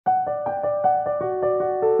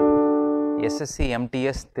SSC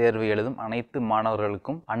MTS தேர்வு எழுதும் அனைத்து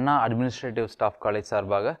மாணவர்களுக்கும் அண்ணா அட்மினிஸ்ட்ரேட்டிவ் ஸ்டாஃப் காலேஜ்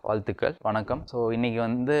சார்பாக வாழ்த்துக்கள். வணக்கம். ஸோ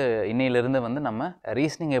இன்னையிலிருந்து நம்ம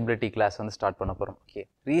ரீசனிங் எபிலிட்டி கிளாஸ் ஸ்டார்ட் பண்ண போகிறோம். ஓகே,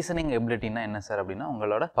 ரீசனிங் எபிலிட்டினா என்ன சார் அப்படின்னா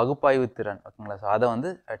உங்களோட பகுப்பாய்வு திறன், ஓகேங்களா. ஸோ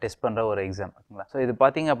அதை டெஸ்ட் பண்ணுற ஒரு எக்ஸாம், ஓகேங்களா. ஸோ இது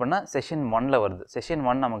பார்த்தீங்க அப்படின்னா செஷன் 1ல் வருது. செஷன்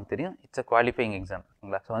 1 நமக்கு தெரியும், இட்ஸ் அ குவாலிஃபைங் எக்ஸாம்,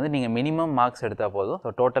 ஓகேங்களா. ஸோ நீங்கள் மினிமம் மார்க்ஸ் எடுத்தால் போதும்.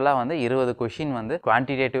 ஸோ டோட்டலாக 20 கொஷின்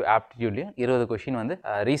குவான்டிடேட்டிவ் ஆப்டிடியூட்லையும் 20 கொஷின்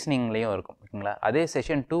ரீசனிங்லையும் இருக்கும், ஓகேங்களா. அதே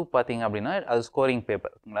செஷன் 2 பார்த்தீங்க அப்படின்னா அது ஸ்கோரிங்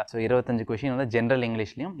பேப்பர், ஓகேங்களா. So 25 question general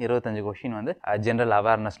இங்கிலீஷ்லையும் 25 question general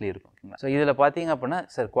அவேர்னஸ்லையும் இருக்கும், ஓகேங்களா. ஸோ இதில் பார்த்தீங்க அப்படின்னா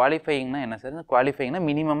சார் குவாலிஃபைங்னா என்ன சார்? குவாலிஃபைங்னா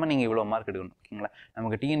மினிமமாக நீங்கள் இவ்வளோ மார்க் எடுக்கணும், ஓகேங்களா.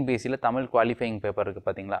 நமக்கு டிஎன்பிஎஸ்சியில் தமிழ் குவாலிஃபைங் பேப்பர் இருக்குது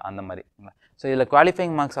பார்த்தீங்களா, அந்த மாதிரி, ஓகேங்களா. ஸோ இதில்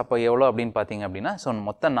குவாலிஃபைங் மார்க்ஸ் அப்போ எவ்வளோ அப்படின்னு பார்த்தீங்க அப்படின்னா ஸோ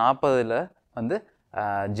மொத்தம் 40ல்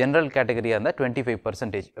ஜென்ரல் கேட்டகரியாக இருந்தால்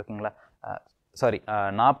 25%, ஓகேங்களா. சாரி,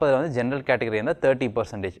 40 ஜென்ரல் கேட்டகரி இருந்தால்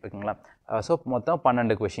 30%, ஓகேங்களா. ஸோ மொத்தம்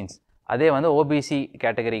 12 கொஷின்ஸ். அதே ஓபிசி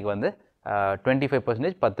கேட்டகரிக்கு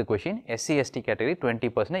 25% 10 question, SC ST category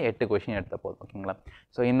 20% 8 question எடுத்த போதும், ஓகேங்களா.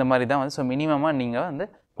 ஸோ இந்த மாதிரி தான் ஸோ மினிமமாக நீங்கள்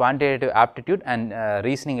quantitative aptitude and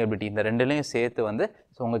reasoning ability இந்த ரெண்டுலையும் சேர்த்து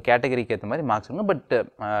ஸோ உங்கள் கேட்டகரிக்கு ஏற்ற மாதிரி மார்க்ஸ் கொடுங்க. பட்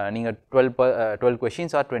நீங்கள் 12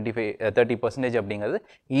 கொஷின்ஸ் ஆர் 30% அப்படிங்கிறது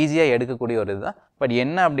ஈஸியாக எடுக்கக்கூடிய ஒரு இதுதான். பட்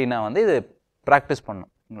என்ன அப்படின்னா இது ப்ராக்டிஸ்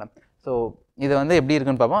பண்ணணும், ஓகேங்களா. ஸோ இது எப்படி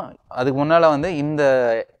இருக்குன்னு பார்ப்போம். அதுக்கு முன்னால்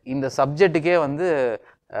இந்த சப்ஜெக்ட்டுக்கே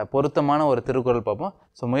பொருத்தமான ஒரு திருக்குறள் பார்ப்போம்.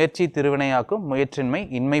 ஸோ முயற்சி திருவினையாக்கும், முயற்சின்மை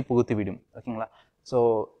இன்மை புகுத்திவிடும், ஓகேங்களா. ஸோ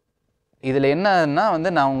இதில் என்னன்னா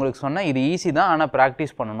நான் உங்களுக்கு சொன்னேன் இது ஈஸி தான், ஆனால்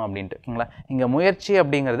ப்ராக்டிஸ் பண்ணணும் அப்படின்ட்டு, ஓகேங்களா. இங்கே முயற்சி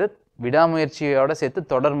அப்படிங்கிறது விடாமுயற்சியோடு சேர்த்து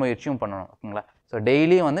தொடர் முயற்சியும் பண்ணணும், ஓகேங்களா. ஸோ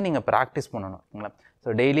டெய்லியும் நீங்கள் ப்ராக்டிஸ் பண்ணணும், ஓகேங்களா.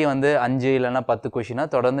 ஸோ டெய்லி 5 இல்லைனா 10 கொஷினாக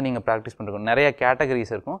தொடர்ந்து நீங்கள் ப்ராக்டிஸ் பண்ணிருக்கணும். நிறைய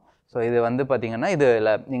கேட்டகரிஸ் இருக்கும். ஸோ இது பார்த்தீங்கன்னா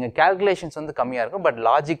இதில் நீங்கள் கேல்குலேஷன்ஸ் கம்மியாக இருக்கும், பட்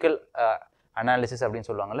லாஜிக்கல் அனாலிசிஸ் அப்படின்னு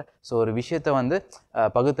சொல்லுவாங்கள்ல. ஸோ ஒரு விஷயத்தை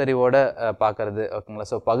பகுத்தறிவோடு பார்க்குறது, ஓகேங்களா.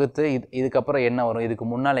 ஸோ பகுத்து இதுக்கப்புறம் என்ன வரும், இதுக்கு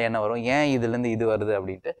முன்னால் என்ன வரும், ஏன் இதுலேருந்து இது வருது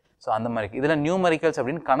அப்படின்ட்டு. ஸோ அந்த மாதிரி இதில் நியூமரிக்கல்ஸ்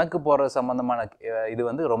அப்படின்னு கணக்கு போடுற சம்மந்தமான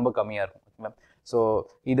இது ரொம்ப கம்மியாக இருக்கும், ஓகேங்களா. ஸோ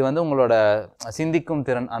இது உங்களோட சிந்திக்கும்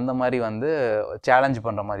திறன் அந்த மாதிரி சேலஞ்ச்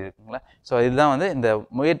பண்ணுற மாதிரி இருக்குங்களா. ஸோ இதுதான் இந்த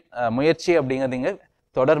முயற்சி அப்படிங்கிறது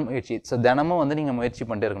தொடர் முயற்சி. ஸோ தினமும் நீங்கள் முயற்சி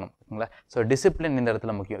பண்ணிட்டே இருக்கணும், ஓகேங்களா. ஸோ டிசிப்ளின் இந்த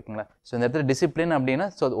இடத்துல முக்கியம், ஓகேங்களா. ஸோ இந்த இடத்துல டிசிப்ளின் அப்படின்னா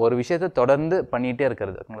ஸோ ஒரு விஷயத்தை தொடர்ந்து பண்ணிகிட்டே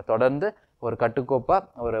இருக்கிறது, ஓகேங்களா. தொடர்ந்து ஒரு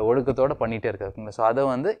கட்டுக்கோப்பாக ஒரு ஒழுக்கத்தோடு பண்ணிகிட்டே இருக்கிறது, ஓகேங்களா. ஸோ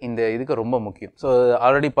அதை இந்த இதுக்கு ரொம்ப முக்கியம். ஸோ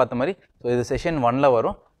ஆல்ரெடி பார்த்த மாதிரி ஸோ இது செஷன் 1ல்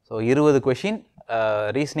வரும். ஸோ 20 கொஷின்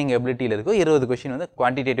ரீசனிங் எபிலிட்டியில் இருக்கும், 20 கொஷின்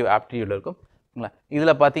குவான்டிடேட்டிவ் ஆப்டிடியூடில் இருக்கும், ஓகேங்களா.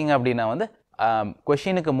 இதில் பார்த்தீங்க அப்படின்னா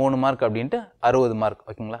கொஷினுக்கு 3 மார்க் அப்படின்ட்டு 60 மார்க்,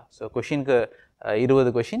 ஓகேங்களா. ஸோ கொஷினுக்கு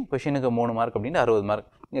 20 கொஷின், கொஷினுக்கு 3 மார்க் அப்படின்ட்டு 60 மார்க்.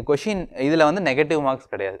 இங்கே கொஷின் இதில் நெகட்டிவ் மார்க்ஸ்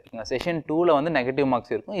கிடையாது. செஷன் 2ல் நெகட்டிவ்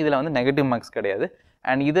மார்க்ஸ் இருக்கும், இதில் நெகட்டிவ் மார்க்ஸ் கிடையாது.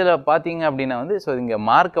 அண்ட் இதில் பார்த்தீங்க அப்படின்னா ஸோ இங்கே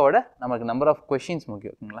மார்க்கோட நமக்கு நம்பர் ஆஃப் கொஷின்ஸ்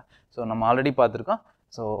முக்கியம், ஓகேங்களா. ஸோ நம்ம ஆல்ரெடி பார்த்துருக்கோம்.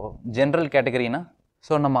 ஸோ ஜென்ரல் கேட்டகரினா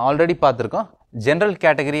நம்ம ஆல்ரெடி பார்த்துருக்கோம். ஜென்ரல்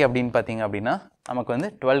கேட்டகரி அப்படின்னு பார்த்தீங்க அப்படின்னா நமக்கு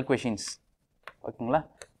 12 கொஷின்ஸ், ஓகேங்களா.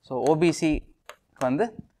 ஸோ ஓபிசிக்கு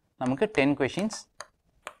நமக்கு 10 கொஷின்ஸ்,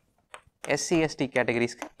 எஸ்சி எஸ்டி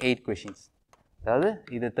கேட்டகரிஸ்க்கு 8 கொஷின்ஸ். அதாவது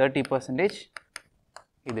இது 30%,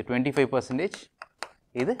 இது 25%,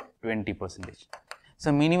 இது 20%. ஸோ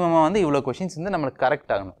மினிமமாக இவ்வளோ கொஷின்ஸ் நம்மளுக்கு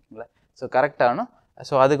கரெக்ட் ஆகணும், ஓகேங்களா. ஸோ கரெக்ட் ஆகணும்.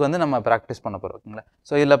 ஸோ அதுக்கு நம்ம ப்ராக்டிஸ் பண்ண போகிறோம், ஓகேங்களா.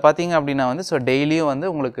 ஸோ இதில் பார்த்தீங்க அப்படின்னா ஸோ டெய்லியும்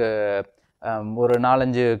உங்களுக்கு ஒரு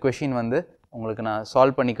 4-5 கொஷின் உங்களுக்கு நான்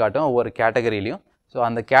சால்வ் பண்ணி காட்டும் ஒவ்வொரு கேட்டகரியிலையும். ஸோ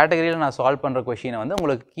அந்த கேட்டகரியில் நான் சால்வ் பண்ணுற கொஷினை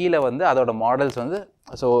உங்களுக்கு கீழே அதோட மாடல்ஸ்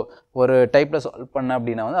ஸோ ஒரு டைப்பில் சால்வ் பண்ண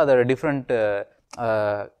அப்படின்னா அதோட டிஃப்ரெண்ட்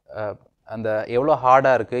அந்த எவ்வளோ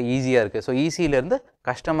ஹார்டாக இருக்குது, ஈஸியாக இருக்குது. ஸோ ஈஸியிலேருந்து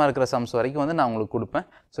கஷ்டமாக இருக்கிற சம்ஸ் வரைக்கும் நான் உங்களுக்கு கொடுப்பேன்.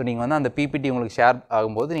 ஸோ நீங்கள் அந்த பிபிடி உங்களுக்கு ஷேர்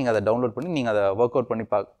ஆகும்போது நீங்கள் அதை டவுன்லோட் பண்ணி நீங்கள் அதை ஒர்க் அவுட் பண்ணி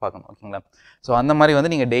பார்க்கணும், ஓகேங்களா. ஸோ அந்த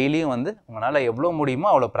மாதிரி நீங்கள் டெய்லியும் உங்களால் எவ்வளோ முடியுமோ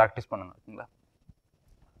அவ்வளோ ப்ராக்டிஸ் பண்ணணும், ஓகேங்களா.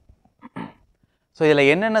 ஸோ இதில்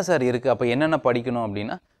என்னென்ன சார் இருக்குது, அப்போ என்னென்ன படிக்கணும்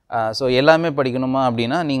அப்படின்னா ஸோ எல்லாமே படிக்கணுமா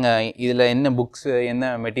அப்படின்னா நீங்கள் இதில் என்ன புக்ஸு என்ன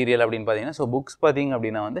மெட்டீரியல் அப்படின்னு பார்த்தீங்கன்னா ஸோ புக்ஸ் பார்த்தீங்க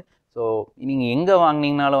அப்படின்னா ஸோ நீங்கள் எங்கே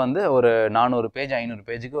வாங்கினீங்கனாலும் ஒரு 400 பேஜ் 500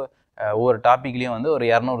 பேஜுக்கு ஒவ்வொரு டாப்பிக்லேயும் ஒரு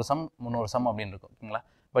 200 சம் 300 சம் அப்படின்னு இருக்கும், ஓகேங்களா.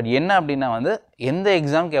 பட் என்ன அப்படின்னா எந்த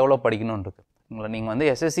எக்ஸாமுக்கு எவ்வளோ படிக்கணும்னு இருக்குது, ஓகேங்களா.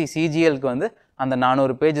 நீங்கள் எஸ்எஸ்சி சிஜிஎலுக்கு அந்த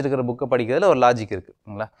 400 பேஜ் இருக்கிற புக்கை படிக்கிறதுல ஒரு லாஜிக் இருக்குது,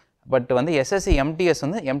 ஓகேங்களா. பட் எஸ்எஸ்சி எம்டிஎஸ்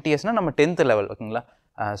எம்டிஎஸ்னால் நம்ம 10th லெவல், ஓகேங்களா.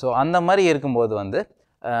 ஸோ அந்த மாதிரி இருக்கும்போது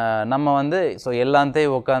நம்ம ஸோ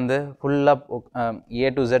எல்லாத்தையும் உட்காந்து ஃபுல்லாக A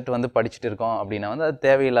to Z படிச்சுட்டு இருக்கோம் அப்படின்னா அது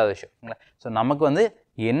தேவையில்லாத விஷயம், ஓகேங்களா. ஸோ நமக்கு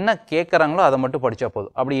என்ன கேட்குறாங்களோ அதை மட்டும் படித்தா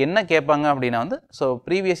போதும். அப்படி என்ன கேட்பாங்க அப்படின்னா so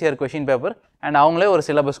previous year question paper and அவங்களே ஒரு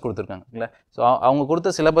சிலபஸ் கொடுத்துருக்காங்க, இல்லை. ஸோ அவங்க கொடுத்த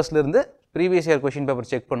சிலபஸ்லேருந்து previous year question paper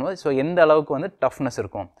check பண்ணுவோம். ஸோ எந்த அளவுக்கு டஃப்னஸ்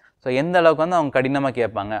இருக்கும், ஸோ எந்த அளவுக்கு அவங்க கடினமாக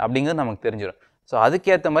கேட்பாங்க அப்படிங்கிறது நமக்கு தெரிஞ்சிடும். ஸோ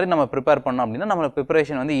அதுக்கேற்ற மாதிரி நம்ம ப்ரிப்பேர் பண்ணோம் அப்படின்னா நம்ம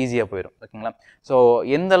ப்ரிப்பரேஷன் வந்து ஈஸியாக போயிடும் ஓகேங்களா. ஸோ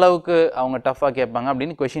எந்த அளவுக்கு அவங்க டஃப்பாக கேட்பாங்க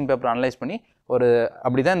அப்படின்னு கொஷின் பேப்பர் அனலைஸ் பண்ணி ஒரு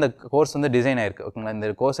அப்படி தான் இந்த கோர்ஸ் வந்து டிசைன் ஆயிருக்கு ஓகேங்களா. இந்த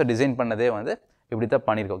கோர்ஸை டிசைன் பண்ணதே வந்து இப்படி தான்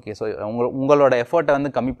பண்ணியிருக்கோம். ஓகே, ஸோ உங்களோட எஃபர்ட்டை வந்து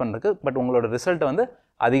கம்மி பண்ணுறதுக்கு, பட் உங்களோட ரிசல்ட்டை வந்து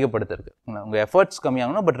அதிகப்படுத்துறதுக்கு ஓகேங்களா. உங்கள் எஃபர்ட்ஸ்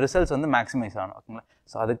கம்மியாகணும், பட் ரிசல்ட்ஸ் வந்து மேக்ஸிமைஸ் ஆகணும் ஓகேங்களா.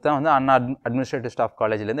 ஸோ அதுக்கு தான் வந்து அண்ணா அட்மினிஸ்ட்ரேட்டிவ் ஸ்டாஃப்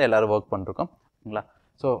காலேஜ்லேருந்து எல்லோரும் ஒர்க் பண்ணிருக்கோம் ஓகேங்களா.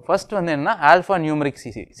 ஸோ ஃபர்ஸ்ட் வந்து என்னன்னா ஆல்ஃபா நியூமரிக்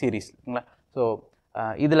சீரீஸ் ஓகேங்களா. ஸோ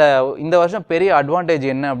இதில் இந்த வருஷம் பெரிய அட்வான்டேஜ்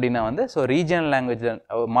என்ன அப்படின்னா வந்து ஸோ ரீஜனல் லாங்குவேஜில்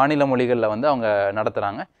மாநில மொழிகளில் வந்து அவங்க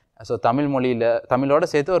நடத்துகிறாங்க. ஸோ தமிழோட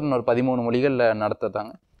சேர்த்து இன்னொரு 13 மொழிகளில்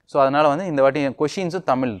நடத்துகிறாங்க. ஸோ அதனால் வந்து இந்த வாட்டி கொஷின்ஸும்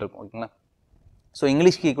தமிழ் இருக்கும் ஓகேங்களா. ஸோ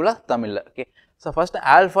இங்கிலீஷ்க்கு ஈக்குவலாக தமிழில் okay. So first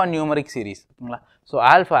alpha numeric series ஓகேங்களா. ஸோ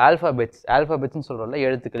ஆல்ஃபாபெட்ஸ்னு சொல்கிறோம்ல,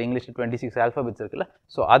 எழுத்துக்கள் இங்கிலீஷில் 26 ஆல்ஃபாபெட்ஸ் இருக்குல்ல.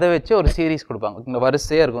 ஸோ அதை வச்சு ஒரு சீரீஸ் கொடுப்பாங்க. இந்த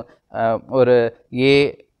வரிசையாக இருக்கும், ஒரு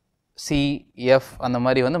ACF அந்த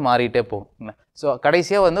மாதிரி வந்து மாறிட்டே போகும். ஸோ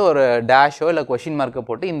கடைசியாக வந்து ஒரு டேஷோ இல்லை கொஷின் மார்க்கை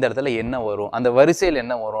போட்டு இந்த இடத்துல என்ன வரும், அந்த வரிசையில்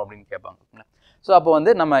என்ன வரும் அப்படின்னு கேட்பாங்க. ஸோ அப்போ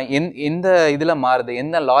வந்து நம்ம எந்த இதில் மாறுது,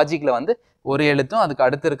 எந்த லாஜிக்கில் வந்து ஒரு எழுத்தும் அதுக்கு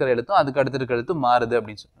அடுத்து இருக்கிற எழுத்தும் அதுக்கு அடுத்து இருக்கிற எழுத்தும் மாறுது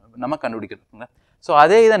அப்படின்னு சொல்லி நம்ம கண்டுபிடிக்கிறதுங்களா. ஸோ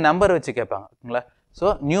அதே இதை நம்பர் வச்சு கேட்பாங்க ஓகேங்களா. So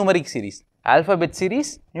numeric series, alphabet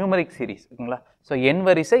series, numeric series ஓகேங்களா. ஸோ எண்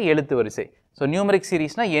வரிசை எழுத்து வரிசை. ஸோ நியூமரிக்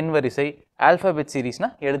சீரீஸ்னா எண் வரிசை, ஆல்ஃபாபெட் சீரீஸ்னா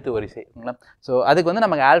எழுத்து வரிசை ஓகேங்களா. ஸோ அதுக்கு வந்து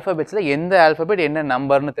நமக்கு ஆல்ஃபாபெட்ஸில் எந்த ஆல்ஃபாபெட் என்ன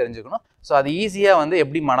நம்பர்னு தெரிஞ்சுக்கணும். ஸோ அது ஈஸியாக வந்து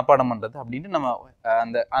எப்படி மனப்பாடம் பண்ணுறது அப்படின்ட்டு நம்ம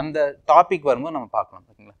அந்த டாபிக் வரும்போது நம்ம பார்க்கலாம்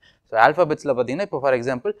ஓகேங்களா. ஸோ ஆல்ஃபாபெட்ஸில் பார்த்தீங்கன்னா இப்போ ஃபார்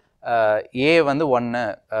எக்ஸாம்பிள் A வந்து 1,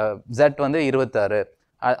 Z வந்து 26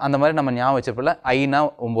 அந்த மாதிரி நம்ம ஞாபகம் வச்சிருப்போம்ல. ஐனா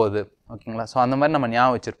 9 ஓகேங்களா. ஸோ அந்த மாதிரி நம்ம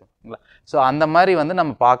ஞாபகம் வச்சுருப்போம் ஓகேங்களா. ஸோ அந்த மாதிரி வந்து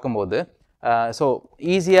நம்ம பார்க்கும்போது ஸோ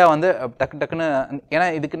ஈஸியாக வந்து டக்குன்னு, ஏன்னா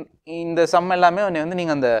இதுக்கு இந்த சம் எல்லாமே வந்து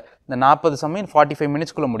நீங்கள் இந்த 40 சம்மையும் 45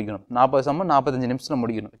 மினிட்ஸ்க்குள்ளே முடிக்கணும், 40 சம்மும் 45 நிமிஷத்தில்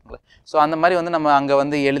முடிக்கணும் ஓகேங்களா. ஸோ அந்த மாதிரி வந்து நம்ம அங்கே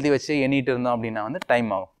வந்து எழுதி வச்சு எண்ணிட்டு இருந்தோம் அப்படின்னா வந்து டைம்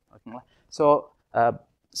ஆகும் ஓகேங்களா. ஸோ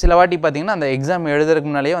சில வாட்டி பார்த்தீங்கன்னா அந்த எக்ஸாம்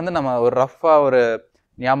எழுதுறதுக்கு முன்னாலேயே வந்து நம்ம ஒரு ரஃபாக ஒரு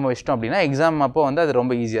ஞாபகம் வச்சிட்டோம் அப்படின்னா எக்ஸாம் அப்போ வந்து அது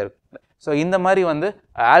ரொம்ப ஈஸியாக இருக்கும். ஸோ இந்த மாதிரி வந்து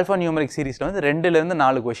ஆல்ஃபா நியூமரிக் சீரீஸில் வந்து 2லேருந்து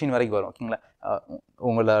 4 கொஷின் வரைக்கும் வரும் ஓகேங்களா.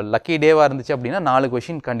 உங்களை லக்கி டேவாக இருந்துச்சு அப்படின்னா 4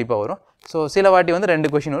 கொஷின் கண்டிப்பாக வரும். ஸோ சில வாட்டி வந்து 2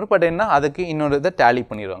 கொஷின் வரும், பட் என்ன அதுக்கு இன்னொரு இதை டேலி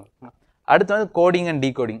பண்ணிடுவாங்க. அடுத்து வந்து கோடிங் அண்ட்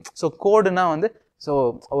டீகோடிங். ஸோ கோடுனா வந்து ஸோ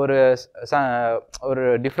ஒரு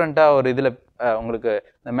டிஃப்ரெண்ட்டாக ஒரு இதில் உங்களுக்கு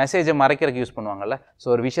இந்த மெசேஜை மறைக்கிறதுக்கு யூஸ் பண்ணுவாங்கல்ல. ஸோ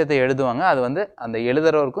ஒரு விஷயத்தை எழுதுவாங்க, அது வந்து அந்த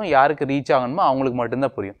எழுதுறவருக்கும் யாருக்கு ரீச் ஆகணுமோ அவங்களுக்கு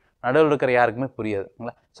மட்டும்தான் புரியும், நடுவில் இருக்கிற யாருக்குமே புரியாது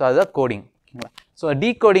ஓகேங்களா. ஸோ அதுதான் கோடிங் ஓகேங்களா. ஸோ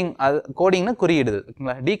டீகோடிங், அது கோடிங்னா குறியிடுது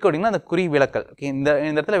ஓகேங்களா. டீகோடிங்னா அந்த குறி விலக்கல் ஓகே. இந்த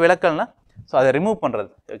இடத்துல விலக்கல்னா ஸோ அதை ரிமூவ் பண்ணுறது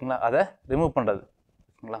ஓகேங்களா, அதை ரிமூவ் பண்ணுறது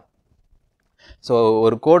ஓகேங்களா. ஸோ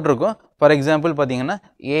ஒரு கோட் இருக்கும், ஃபார் எக்ஸாம்பிள் பார்த்தீங்கன்னா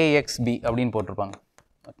AXB அப்படின்னு போட்டிருப்பாங்க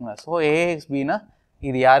ஓகேங்களா. ஸோ AXBனா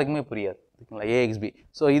இது யாருக்குமே புரியாது ஓகேங்களா, AXB.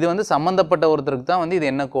 ஸோ இது வந்து சம்மந்தப்பட்ட ஒருத்தருக்கு தான் வந்து இது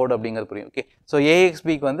என்ன கோட் அப்படிங்கிறது புரியும் ஓகே. ஸோ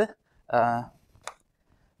AXBக்கு வந்து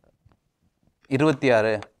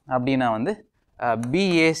 26 அப்படின்னா வந்து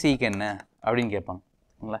BACக்கு என்ன அப்படின்னு கேட்பாங்க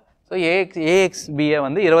ஓகேங்களா. ஸோ AXBயை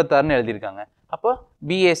வந்து 26ன்னு எழுதியிருக்காங்க, அப்போ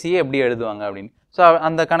BACயை எப்படி எழுதுவாங்க அப்படின்னு. ஸோ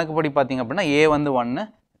அந்த கணக்குப்படி பார்த்தீங்க அப்படின்னா A வந்து 1,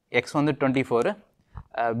 X வந்து 24,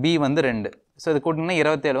 B வந்து 2. ஸோ இது கூட்டிங்கன்னா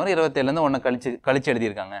 27 வரும், 27லேருந்து 1 கழிச்சு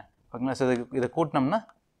எழுதியிருக்காங்க ஓகேங்களா. ஸோ இதை கூட்டினோம்னா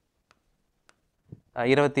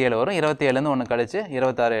 27 வரும், 27லேருந்து 1 கழிச்சு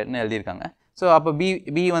 26ன்னு எழுதியிருக்காங்க. ஸோ அப்போ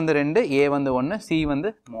B வந்து 2, A வந்து 1, C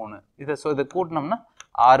வந்து 3. இதை கூட்டினோம்னா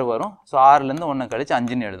 6 வரும். ஸோ 6லேருந்து 1 கழிச்சு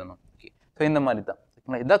 5ன்னு எழுதணும் ஓகே. ஸோ இந்த மாதிரி தான்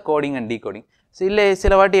ஓகேங்களா. இதுதான் கோடிங் அண்ட் டீகோடிங். ஸோ இல்லை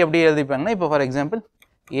சில வாட்டி எப்படி எழுதிப்பாங்கன்னா இப்போ ஃபார் எக்ஸாம்பிள்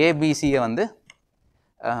ABCயை வந்து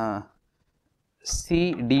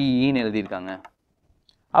CDEன்னு எழுதியிருக்காங்க,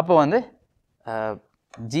 அப்போ வந்து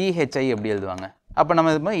GHI எப்படி எழுதுவாங்க. அப்போ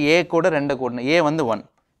நம்ம இது மாதிரி A கூட 2 கூடணும், A வந்து 1,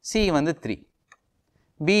 C வந்து 3,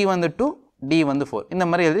 B வந்து 2, D வந்து 4 இந்த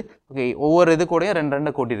மாதிரி எழுதி ஓகே. ஒவ்வொரு இது கூடயும்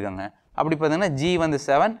 2 கூட்டியிருக்காங்க. அப்படி பார்த்தீங்கன்னா G வந்து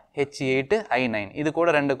 7, H8, I9 இது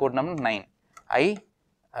கூட 2 கூட்டினோம்னா 9,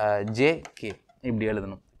 IJK இப்படி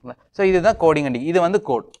எழுதணும். ஸோ இதுதான் கோடிங் அண்ட் இது வந்து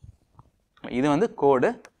கோட், இது வந்து கோடு.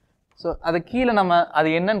 ஸோ அது கீழே நம்ம அது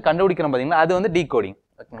என்னன்னு கண்டுபிடிக்கிறோம் பார்த்தீங்களா, அது வந்து டீகோடிங்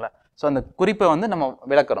ஓகேங்களா. ஸோ அந்த குறிப்பை வந்து நம்ம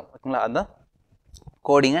விளக்குறோம் ஓகேங்களா, அதுதான்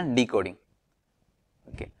coding and decoding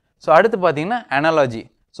okay. So அடுத்து பார்த்தீங்கன்னா அனாலஜி,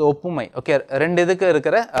 ஸோ ஒப்புமை ஓகே. 2 இதுக்கு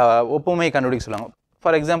இருக்கிற ஒப்புமை கண்டுபிடிக்க சொல்லுவாங்க.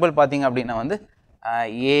 ஃபார் எக்ஸாம்பிள் பார்த்தீங்க அப்படின்னா வந்து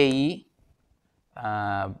AE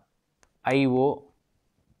IO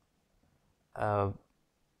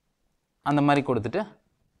அந்த மாதிரி கொடுத்துட்டு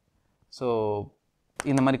ஸோ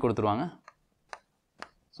இந்த மாதிரி கொடுத்துருவாங்க.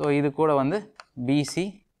 ஸோ இது கூட வந்து BC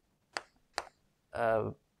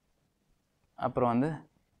அப்புறம் வந்து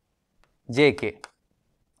JK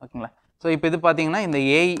ஓகேங்களா. ஸோ இப்போ இது பார்த்தீங்கன்னா இந்த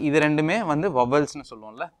A இது ரெண்டுமே வந்து வவல்ஸ்னு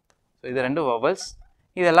சொல்லுவோம்ல. ஸோ இது 2 வவல்ஸ்,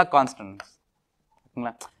 இதெல்லாம் கான்ஸ்டன்ட்ஸ்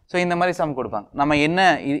ஓகேங்களா. ஸோ இந்த மாதிரி சம் கொடுப்பாங்க. நம்ம என்ன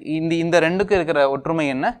இந்த ரெண்டுக்கும் இருக்கிற ஒற்றுமை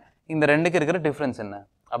என்ன, இந்த ரெண்டுக்கு இருக்கிற டிஃப்ரென்ஸ் என்ன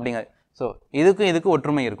அப்படிங்கிற. ஸோ இதுக்கும்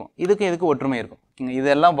ஒற்றுமை இருக்கும், இதுக்கும் ஒற்றுமை இருக்கும். ஓகேங்களா,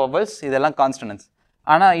 இதெல்லாம் வவல்ஸ், இதெல்லாம் கான்ஸ்டனன்ஸ்.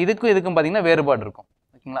 ஆனால் இதுக்கும் பார்த்தீங்கன்னா வேறுபாடு இருக்கும்.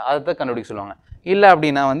 ஓகேங்களா, அதை தான் கண்டுபிடிக்க சொல்லுவாங்க. இல்லை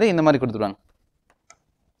அப்படின்னா வந்து இந்த மாதிரி கொடுத்துருவாங்க.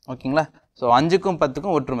 ஓகேங்களா, ஸோ 5க்கும்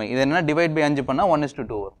 10க்கும் ஒற்றுமை. இது என்ன, டிவைட் பை 5 பண்ணால்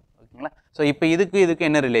 1:2 வரும். ஓகேங்களா, ஸோ இப்போ இதுக்கு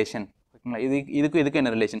என்ன ரிலேஷன், ஓகேங்களா, இதுக்கு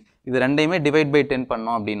என்ன ரிலேஷன், இது ரெண்டையுமே டிவைட் பை 10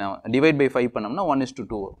 பண்ணோம் அப்படின்னா, டிவைட் பை 5 பண்ணோம்னா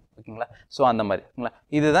 1:2 வரும். ஓகேங்களா, ஸோ அந்த மாதிரி. ஓகேங்களா,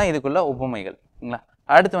 இதுதான் இதுக்குள்ள ஒப்புமைகள். ஓகேங்களா,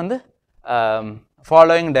 அடுத்து வந்து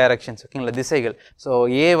ஃபாலோயிங் டைரக்ஷன்ஸ். ஓகேங்களா, திசைகள். ஸோ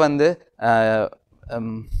ஏ வந்து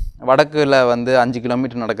வடக்கில் வந்து 5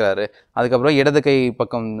 கிலோமீட்டர் நடக்கிறாரு. அதுக்கப்புறம் இடது கை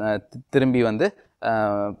பக்கம் திரும்பி வந்து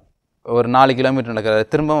ஒரு 4 கிலோமீட்டர் நடக்கிறாரு.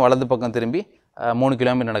 திரும்பவும் வலது பக்கம் திரும்பி 3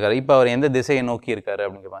 கிலோமீட்டர் நடக்கிறாரு. இப்போ அவர் எந்த திசையை நோக்கி இருக்காரு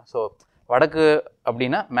அப்படின்னு கேட்பாங்க. ஸோ வடக்கு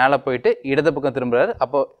அப்படின்னா மேலே போயிட்டு இடது பக்கம் திரும்புறாரு.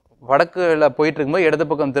 அப்போ வடக்குல போயிட்டு இருக்கும்போது இடது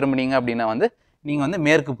பக்கம் திரும்பினீங்க அப்படின்னா வந்து நீங்கள் வந்து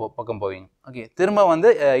மேற்கு பக்கம் போவீங்க. ஓகே, திரும்ப வந்து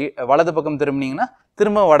வலது பக்கம் திரும்பினீங்கன்னா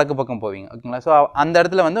திரும்ப வடக்கு பக்கம் போவீங்க. ஓகேங்களா, ஸோ அந்த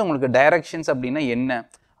இடத்துல வந்து உங்களுக்கு டைரக்ஷன்ஸ் அப்படின்னா என்ன,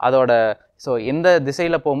 அதோட ஸோ எந்த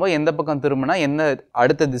திசையில் போகும்போது எந்த பக்கம் திரும்பினா எந்த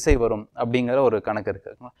அடுத்த திசை வரும் அப்படிங்கிற ஒரு கணக்கு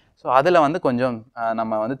இருக்குது. ஸோ அதில் வந்து கொஞ்சம்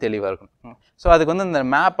நம்ம வந்து தெளிவாக இருக்கணும். ஸோ அதுக்கு வந்து இந்த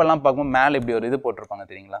மேப்பெல்லாம் பார்க்கும்போது மேலே இப்படி ஒரு இது போட்டிருப்பாங்க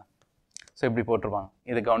தெரியுங்களா. ஸோ இப்படி போட்டிருப்பாங்க,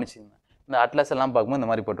 இது கவனிச்சிங்க. இந்த அட்லஸ் எல்லாம் பார்க்கும்போது இந்த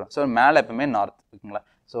மாதிரி போட்டுருவாங்க. ஸோ மேலே எப்பவுமே நார்த். ஓகேங்களா,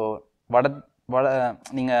 ஸோ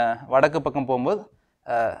நீங்கள் வடக்கு பக்கம் போகும்போது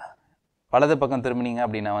வலது பக்கம் திரும்பினீங்க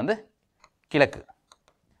அப்படின்னா வந்து கிழக்கு,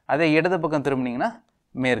 அதே இடது பக்கம் திரும்பினீங்கன்னா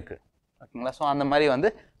மேற்கு. ஓகேங்களா, ஸோ அந்த மாதிரி வந்து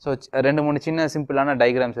ஸோ 2-3 சின்ன சிம்பிளான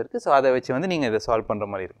டயக்ராம்ஸ் இருக்குது. ஸோ அதை வச்சு வந்து நீங்கள் இதை சால்வ் பண்ணுற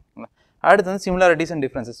மாதிரி இருக்கும். அடுத்து வந்து சிமிலாரிட்டிஸ் அண்ட்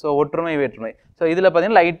டிஃப்ரென்சஸ். ஸோ ஒற்றுமை வேற்றுமை. ஸோ இதில்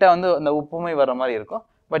பார்த்தீங்கன்னா லைட்டாக வந்து அந்த ஒப்புமை வர மாதிரி இருக்கும்.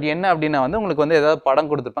 பட் என்ன அப்படின்னா வந்து உங்களுக்கு வந்து ஏதாவது படம்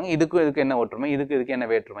கொடுத்துருப்பாங்க, இதுக்கு என்ன ஒற்றுமை, இதுக்கு என்ன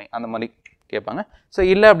வேற்றுமை, அந்த மாதிரி கேட்பாங்க. ஸோ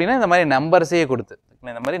இல்லை அப்படின்னா இந்த மாதிரி நம்பர்ஸே கொடுத்து,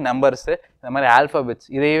 இந்த மாதிரி நம்பர்ஸு, இந்த மாதிரி ஆல்ஃபபெட்ஸ்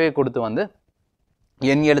இதையவே கொடுத்து வந்து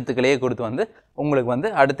எண் எழுத்துக்களையே கொடுத்து வந்து உங்களுக்கு வந்து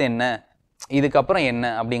அடுத்து என்ன, இதுக்கப்புறம் என்ன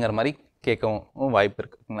அப்படிங்கிற மாதிரி கேட்கவும் வாய்ப்பு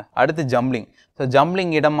இருக்குங்களா. அடுத்து ஜம்பிளிங். ஸோ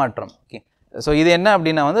ஜம்பிளிங் இடமாற்றம். ஓகே, ஸோ இது என்ன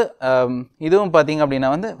அப்படின்னா வந்து இதுவும் பார்த்தீங்க அப்படின்னா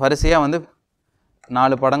வந்து வரிசையாக வந்து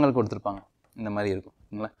 4 படங்கள் கொடுத்துருப்பாங்க, இந்த மாதிரி இருக்கும்.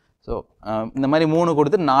 ஓகேங்களா, ஸோ இந்த மாதிரி 3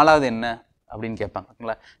 கொடுத்து 4வது என்ன அப்படின்னு கேட்பாங்க.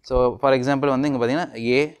 ஓகேங்களா, ஸோ ஃபார் எக்ஸாம்பிள் வந்து இங்கே பார்த்தீங்கன்னா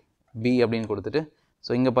ஏபி அப்படின்னு கொடுத்துட்டு,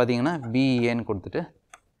 ஸோ இங்கே பார்த்தீங்கன்னா பிஏன்னு கொடுத்துட்டு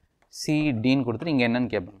சிடின்னு கொடுத்துட்டு இங்கே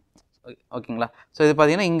என்னன்னு கேட்பாங்க. ஓகேங்களா, ஸோ இது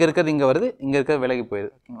பார்த்தீங்கன்னா இங்கே இருக்கிறது இங்கே வருது, இங்கே இருக்கிறது விலகி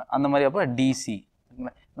போயிடுது. ஓகேங்களா, அந்த மாதிரி அப்போ டிசி.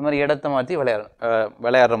 ஓகேங்களா, இந்த மாதிரி இடத்த மாற்றி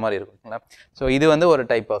விளையாடுற மாதிரி இருக்கும். ஓகேங்களா, ஸோ இது வந்து ஒரு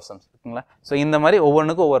டைப் ஆஃப் சம்ஸ். ஓகேங்களா, ஸோ இந்த மாதிரி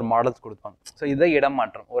ஒவ்வொன்றுக்கும் ஒவ்வொரு மாடல்ஸ் கொடுப்பாங்க. ஸோ இதை இடம்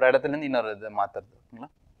மாற்றம், ஒரு இடத்துலேருந்து இன்னொரு இதை மாற்றுறது. ஓகேங்களா,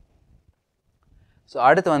 ஸோ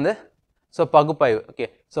அடுத்து வந்து ஸோ பகுப்பாய்வு. Okay,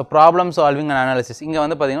 so problem solving and analysis. இங்கே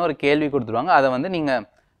வந்து பார்த்தீங்கன்னா ஒரு கேள்வி கொடுத்துருவாங்க, அதை வந்து நீங்கள்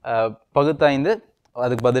பகுத்தாய்ந்து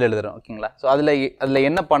அதுக்கு பதில் எழுதுறோம். ஓகேங்களா, ஸோ அதில்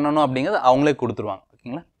என்ன பண்ணணும் அப்படிங்கிறது அவங்களே கொடுத்துருவாங்க.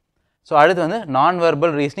 ஓகேங்களா, ஸோ அடுத்து வந்து நான்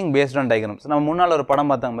verbal reasoning based on diagrams. நம்ம முன்னால் ஒரு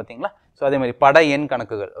படம் பார்த்தாங்க பார்த்தீங்களா. ஸோ அதே மாதிரி பட எண்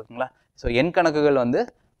கணக்குகள். ஓகேங்களா, ஸோ எண் கணக்குகள் வந்து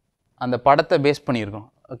அந்த படத்தை பேஸ் பண்ணியிருக்கோம்.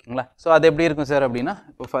 ஓகேங்களா, ஸோ அது எப்படி இருக்கும் சார் அப்படின்னா,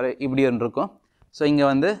 இப்போ இப்படி ஒன்று இருக்கும். ஸோ இங்கே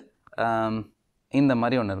வந்து இந்த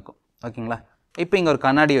மாதிரி ஒன்று இருக்கும். ஓகேங்களா, இப்போ இங்கே ஒரு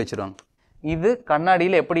கண்ணாடி வச்சுருவாங்க. இது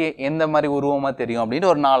கண்ணாடியில் எப்படி எந்த மாதிரி உருவமாக தெரியும் அப்படின்னு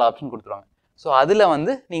ஒரு 4 ஆப்ஷன் கொடுத்துருவாங்க. ஸோ அதில்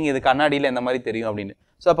வந்து நீங்கள் இது கண்ணாடியில் எந்த மாதிரி தெரியும் அப்படின்னு.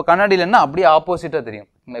 ஸோ அப்போ கண்ணாடியில் என்ன அப்படியே ஆப்போசிட்டாக தெரியும்.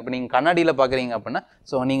 இப்போ நீங்கள் கண்ணாடியில் பார்க்குறீங்க அப்படின்னா,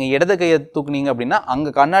 ஸோ நீங்கள் இடது கையை தூக்குனீங்க அப்படின்னா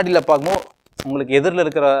அங்கே கண்ணாடியில் பார்க்கும்போது உங்களுக்கு எதிரில்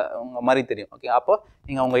இருக்கிறவங்க மாதிரி தெரியும். ஓகே, அப்போ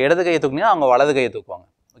நீங்கள் உங்கள் இடது கையை தூக்குனீங்கன்னா அவங்க வலது கையை தூக்குவாங்க.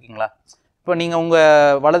 ஓகேங்களா, இப்போ நீங்கள்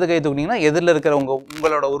உங்கள் வலது கையை தூக்குனீங்கன்னா எதிரில் இருக்கிற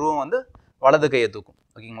உங்களோட உருவம் வந்து வலது கையை தூக்கும்.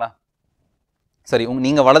 ஓகேங்களா, சரி,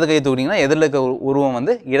 நீங்கள் வலது கையை தூக்குனீங்கன்னா எதிரில் இருக்கிற உருவம்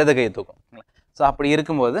வந்து இடது கையை தூக்கும். ஓகேங்களா, ஸோ அப்படி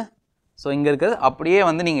இருக்கும்போது ஸோ இங்கே இருக்கிறது அப்படியே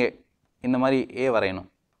வந்து நீங்கள் இந்த மாதிரி வரையணும்.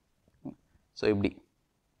 ஸோ இப்படி.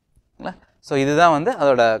 ஓகேங்களா, ஸோ இதுதான் வந்து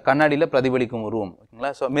அதோட கண்ணாடியில் பிரதிபலிக்கும் உருவம்.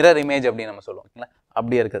 ஓகேங்களா, ஸோ மிரர் இமேஜ் அப்படின்னு நம்ம சொல்லுவோம். ஓகேங்களா,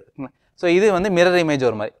 அப்படியே இருக்குது. ஓகேங்களா, ஸோ இது வந்து மிரர் இமேஜ்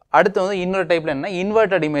ஒரு மாதிரி. அடுத்து வந்து இன்னொரு டைப்பில் என்ன,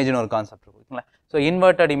 இன்வெர்டட் இமேஜ்னு ஒரு கான்செப்ட் இருக்கும். ஓகேங்களா, ஸோ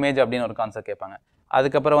இன்வெர்டட் இமேஜ் அப்படின்னு ஒரு கான்செப்ட் கேட்பாங்க.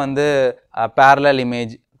 அதுக்கப்புறம் வந்து பேரலல்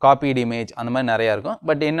இமேஜ், காப்பீடு இமேஜ், அந்த மாதிரி நிறையா இருக்கும்.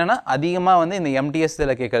 பட் என்னென்னா அதிகமாக வந்து இந்த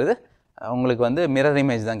எம்டிஎஸ்ல கேட்குறது உங்களுக்கு வந்து மிரர்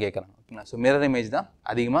இமேஜ் தான் கேட்குறாங்க. ஓகேங்களா, ஸோ மிரர் இமேஜ் தான்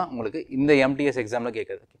அதிகமாக உங்களுக்கு இந்த எம்டிஎஸ் எக்ஸாமில்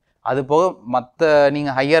கேட்குறது. அது போக மற்ற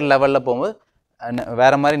நீங்கள் ஹையர் லெவலில் போகும்போது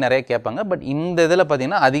வேறு மாதிரி நிறைய கேட்பாங்க. பட் இந்த இதில்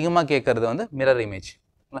பார்த்தீங்கன்னா அதிகமாக கேட்குறது வந்து மிரர் இமேஜ்.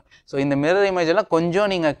 ஸோ இந்த மிரர் இமேஜ் எல்லாம் கொஞ்சம்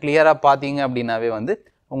நீங்கள் கிளியராக பார்த்தீங்க அப்படின்னாவே வந்து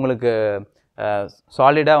உங்களுக்கு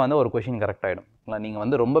சாலிடாக வந்து ஒரு கொஷின் கரெக்ட் ஆகிடும். நீங்கள்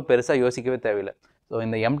வந்து ரொம்ப பெருசாக யோசிக்கவே தேவையில்லை. ஸோ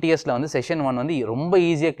இந்த எம்டிஎஸில் வந்து செஷன் 1 வந்து ரொம்ப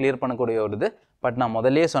ஈஸியாக கிளியர் பண்ணக்கூடிய ஒரு இது. பட் நான்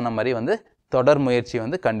முதல்லே சொன்ன மாதிரி வந்து தொடர் முயற்சி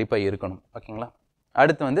வந்து கண்டிப்பாக இருக்கணும். ஓகேங்களா,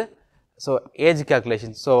 அடுத்து வந்து ஸோ ஏஜ்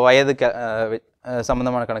கேல்குலேஷன். ஸோ வயது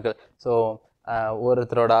சம்மந்தமான கணக்கு. ஸோ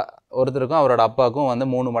ஒருத்தருக்கும் அவரோட அப்பாவுக்கும் வந்து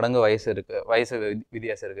 3 மடங்கு வயசு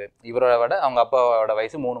வித்தியாசம் இருக்குது. இவரோட விட அவங்க அப்பாவோட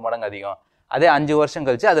வயசு 3 மடங்கு அதிகம். அதே 5 வருஷம்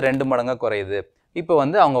கழிச்சு அது 2 மடங்காக குறையுது. இப்போ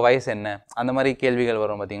வந்து அவங்க வயசு என்ன, அந்த மாதிரி கேள்விகள்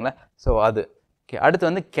வரும் பார்த்தீங்களா. ஸோ அது ஓகே. அடுத்து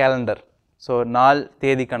வந்து கேலண்டர். ஸோ நாள்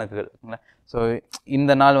தேதி கணக்குகள். ஸோ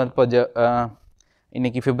இந்த நாள் வந்து இப்போ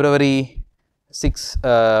இன்னைக்கு February 6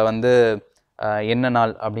 வந்து என்ன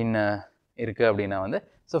நாள் அப்படின்னு இருக்குது அப்படின்னா வந்து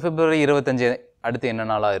ஸோ February 25 அடுத்து என்ன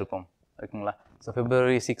நாளாக இருக்கும் இருக்குங்களா. ஸோ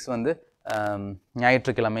February 6 வந்து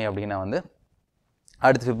ஞாயிற்றுக்கிழமை அப்படின்னா வந்து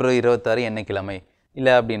அடுத்து February 26 என்ன கிழமை,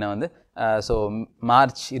 இல்லை அப்படின்னா வந்து ஸோ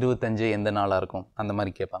March 25 எந்த நாளாக இருக்கும், அந்த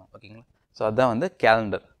மாதிரி கேட்பாங்க ஓகேங்களா. ஸோ அதுதான் வந்து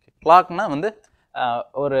கேலண்டர். கிளாக்னால் வந்து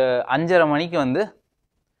ஒரு 5:30 மணிக்கு வந்து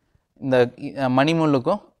இந்த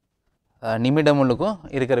மணிமுள்ளுக்கும் நிமிடமுள்ளுக்கும்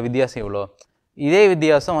இருக்கிற வித்தியாசம் எவ்வளோ, இதே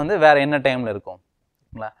வித்தியாசம் வந்து வேறு என்ன டைமில் இருக்கும்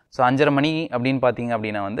ஓகேங்களா. ஸோ 5:30 மணி அப்படின்னு பார்த்தீங்க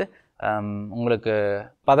அப்படின்னா வந்து உங்களுக்கு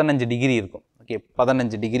 15 டிகிரி இருக்கும். ஓகே,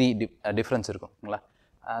 15 டிகிரி டிஃப்ரென்ஸ் இருக்கும் ஓகேங்களா.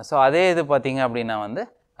 ஸோ அதே இது பார்த்தீங்க அப்படின்னா வந்து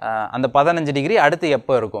அந்த 15 டிகிரி அடுத்து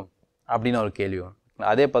எப்போ இருக்கும் அப்படின்னு ஒரு கேள்வி வரும்.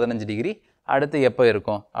 அதே 15 டிகிரி அடுத்து எப்போ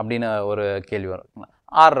இருக்கும் அப்படின்னு ஒரு கேள்வி வரும் ஓகேங்களா.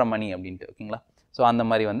 6:30 மணி அப்படின்ட்டு ஓகேங்களா. ஸோ அந்த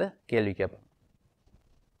மாதிரி வந்து கேள்வி கேட்பாங்க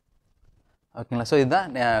ஓகேங்களா. ஸோ இதுதான்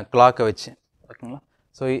கிளாக்கை வச்சு ஓகேங்களா.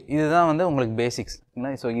 ஸோ இதுதான் வந்து உங்களுக்கு பேசிக்ஸ் ஓகேங்களா.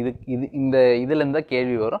 ஸோ இந்த இதுலேருந்து தான்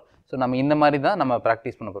கேள்வி வரும். ஸோ நம்ம இந்த மாதிரி தான் நம்ம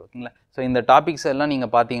ப்ராக்டிஸ் பண்ண போகிறோம் ஓகேங்களா. ஸோ இந்த டாபிக்ஸ் எல்லாம்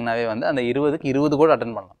நீங்கள் பார்த்தீங்கன்னாவே வந்து அந்த 20க்கு 20 கூட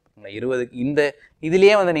அட்டன் பண்ணலாம் ஓகேங்களா. 20க்கு இந்த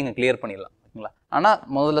இதுலேயே வந்து நீங்கள் கிளியர் பண்ணிடலாம் ஓகேங்களா. ஆனால்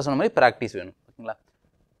முதல்ல சொன்ன மாதிரி ப்ராக்டிஸ் வேணும் ஓகேங்களா.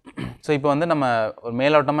 ஸோ இப்போ வந்து நம்ம ஒரு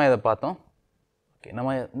மேலோட்டமாக இதை பார்த்தோம். ஓகே, நம்ம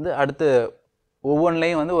வந்து அடுத்து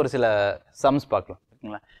ஒவ்வொன்றிலையும் வந்து ஒரு சில சம்ஸ் பார்க்கலாம்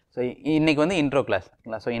ஓகேங்களா. ஸோ இன்றைக்கி வந்து இன்ட்ரோ கிளாஸ்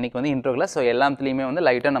ஓகேங்களா. ஸோ இன்றைக்கி வந்து இன்ட்ரோ கிளாஸ். ஸோ எல்லாத்துலேயுமே வந்து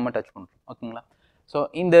லைட்டாக நம்ம டச் பண்ணுறோம் ஓகேங்களா. ஸோ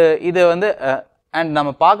இது வந்து அண்ட் நம்ம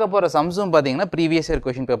பார்க்க போகிற சம்ஸும் பார்த்தீங்கன்னா ப்ரீவியஸ் இயர்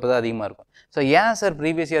கொஷின் பேப்பர் தான் அதிகமாக இருக்கும். ஸோ ஏன் sir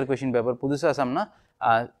previous year question paper புதுசாக சம்னா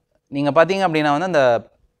நீங்கள் பார்த்தீங்க அப்படின்னா வந்து அந்த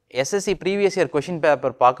SSC previous year question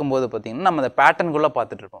paper பார்க்கும்போது பார்த்தீங்கன்னா நம்ம அந்த பேட்டர்னுக்குள்ளே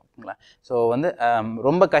பார்த்துட்ருப்போம் ஓகேங்களா. ஸோ வந்து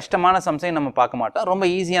ரொம்ப கஷ்டமான சம்ஸையும் நம்ம பார்க்க மாட்டோம், ரொம்ப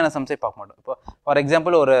ஈஸியான சம்ஸை பார்க்க மாட்டோம். இப்போ ஃபார்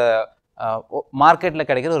எக்ஸாம்பிள் ஒரு மார்க்கெட்டில்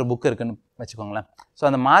கிடைக்கிற ஒரு புக் இருக்குன்னு வச்சுக்கோங்களேன். ஸோ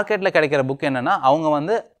அந்த மார்க்கெட்டில் கிடைக்கிற புக் என்னென்னா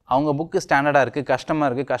அவங்க புக்கு ஸ்டாண்டர்டாக இருக்குது,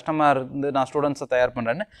 கஷ்டமாக இருந்து நான் ஸ்டூடெண்ட்ஸை தயார்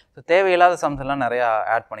பண்ணுறேன்னு ஸோ தேவையில்லாத சம்ஸ் எல்லாம் நிறையா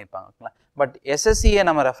ஆட் பண்ணியிருப்பாங்க ஓகேங்களா. பட் SSCயை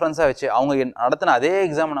நம்ம ரெஃபரன்ஸாக வச்சு அவங்க நடத்தின அதே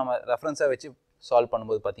எக்ஸாம் நம்ம ரெஃபரன்ஸாக வச்சு சால்வ்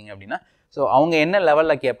பண்ணும்போது பார்த்தீங்க அப்படின்னா ஸோ அவங்க என்ன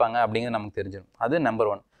லெவலில் கேட்பாங்க அப்படிங்கிறது நமக்கு தெரிஞ்சிடும். அது நம்பர்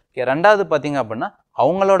 1. ஓகே, ரெண்டாவது பார்த்தீங்க அப்படின்னா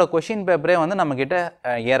அவங்களோட கொஷின் பேப்பரே வந்து நம்மக்கிட்ட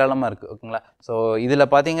ஏராளமாக இருக்குது ஓகேங்களா. ஸோ இதில்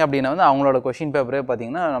பார்த்தீங்க அப்படின்னா வந்து அவங்களோட கொஷின் பேப்பரே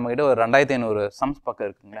பார்த்தீங்கன்னா நம்மக்கிட்ட ஒரு 2500 சம்ஸ் பக்கம்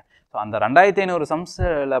இருக்குங்களா. ஸோ அந்த 2500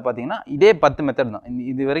 சம்ஸில் பார்த்தீங்கன்னா இதே 10 மெத்தட் தான்.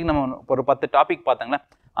 இது வரைக்கும் நம்ம ஒரு 10 டாபிக் பார்த்தாங்களா,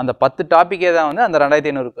 அந்த 10 டாப்பிக்கே தான் வந்து அந்த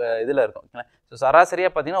 2500 இதில் இருக்கும் ஓகேங்களா. ஸோ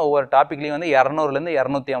சராசரியாக பார்த்தீங்கன்னா ஒவ்வொரு டாப்பிக்லேயும் வந்து 200லேருந்து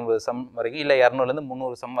 250 சம் வரைக்கும், இல்லை 200லேருந்து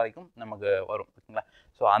 300 சம் வரைக்கும் நமக்கு வரும் ஓகேங்களா.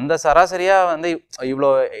 ஸோ அந்த சராசரியாக வந்து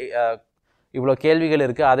இவ்வளோ கேள்விகள்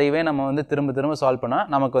இருக்குது, அதையவே நம்ம வந்து திரும்ப சால்வ் பண்ணால்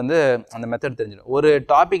நமக்கு வந்து அந்த மெத்தட் தெரிஞ்சிடும். ஒரு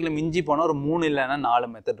டாப்பிக்கில் மிஞ்சி போனால் ஒரு 3 இல்லைன்னா 4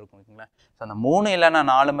 மெத்தட் இருக்கும் ஓகேங்களா. ஸோ அந்த 3 இல்லைன்னா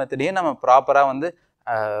 4 மெத்தடையே நம்ம ப்ராப்பராக வந்து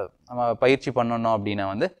நம்ம பயிற்சி பண்ணணும் அப்படின்னா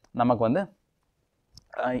வந்து நமக்கு வந்து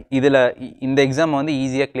இதில் இந்த எக்ஸாமை வந்து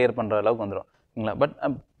ஈஸியாக கிளியர் பண்ணுற அளவுக்கு வந்துடும் ஓகேங்களா. பட்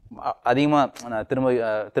அதிகமாக நான்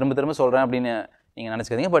திரும்ப சொல்கிறேன் அப்படின்னு நீங்கள்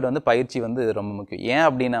நினச்சிக்காதீங்க. பட் வந்து பயிற்சி வந்து இது ரொம்ப முக்கியம். ஏன்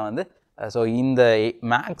அப்படின்னா வந்து ஸோ இந்த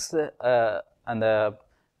மேக்ஸ் அந்த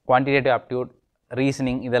குவான்டிடேட்டிவ் ஆப்டியூட்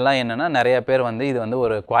ரீசனிங் இதெல்லாம் என்னென்னா நிறைய பேர் வந்து இது வந்து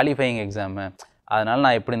ஒரு குவாலிஃபையிங் எக்ஸாமு, அதனால்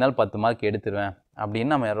நான் எப்படி இருந்தாலும் 10 மார்க் எடுத்துருவேன்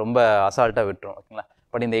அப்படின்னு நம்ம ரொம்ப அசால்ட்டாக விட்டுரும் ஓகேங்களா.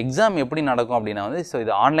 பட் இந்த எக்ஸாம் எப்படி நடக்கும் அப்படின்னா வந்து ஸோ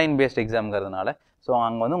இது ஆன்லைன் பேஸ்ட் எக்ஸாம்ங்கிறதுனால ஸோ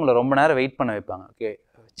அங்கே வந்து உங்களை ரொம்ப நேரம் வெயிட் பண்ண வைப்பாங்க. ஓகே,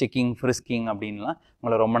 செக்கிங் ஃப்ரிஸ்கிங் அப்படின்லாம்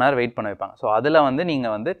உங்களை ரொம்ப நேரம் வெயிட் பண்ண வைப்பாங்க. ஸோ அதில் வந்து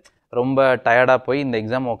நீங்கள் வந்து ரொம்ப டயர்டாக போய் இந்த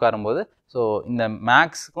எக்ஸாம் உட்காரும்போது ஸோ இந்த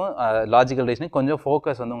மேக்ஸுக்கும் லாஜிக்கல் ரீசனிங் கொஞ்சம்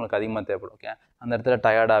ஃபோக்கஸ் வந்து உங்களுக்கு அதிகமாக தேவைப்படும். ஓகே, அந்த இடத்துல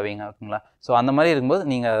டயர்ட் ஆவீங்க ஓகேங்களா. ஸோ அந்த மாதிரி இருக்கும்போது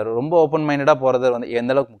நீங்கள் ரொம்ப ஓப்பன் மைண்டடாக போகிறது வந்து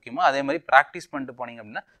எந்த அளவுக்கு முக்கியமோ அதே மாதிரி ப்ராக்டிஸ் பண்ணிட்டு போனீங்க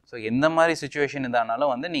அப்படின்னா ஸோ எந்த மாதிரி சுச்சுவேஷன்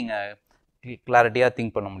இதானாலும் வந்து நீங்கள் கிளாரிட்டியாக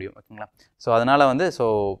திங்க் பண்ண முடியும் ஓகேங்களா. ஸோ அதனால் வந்து ஸோ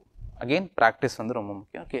அகெயின் ப்ராக்டிஸ் வந்து ரொம்ப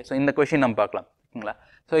முக்கியம். ஓகே, ஸோ இந்த கொஷின் நம்ம பார்க்கலாம் ஓகேங்களா.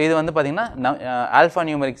 ஸோ இது வந்து பார்த்திங்கன்னா ஆல்ஃபா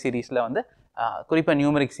நியூமரிக் சீரீஸில் வந்து குறிப்பாக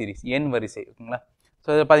நியூமரிக் சீரீஸ் எண் வரிசை ஓகேங்களா. ஸோ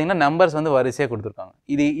இதில் பார்த்திங்கன்னா நம்பர்ஸ் வந்து வரிசையாக கொடுத்துருக்காங்க.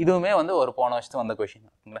 இதுவுமே வந்து ஒரு போன வருஷத்து வந்த கொஷின்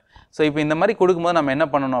ஓகேங்களா. ஸோ இப்போ இந்த மாதிரி கொடுக்கும்போது நம்ம என்ன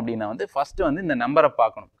பண்ணணும் அப்படின்னா வந்து ஃபஸ்ட்டு வந்து இந்த நம்பரை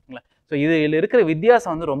பார்க்கணும் ஓகேங்களா. ஸோ இதில் இருக்கிற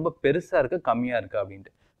வித்தியாசம் வந்து ரொம்ப பெருசாக இருக்குது கம்மியாக இருக்குது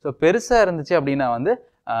அப்படின்ட்டு. ஸோ பெருசாக இருந்துச்சு அப்படின்னா வந்து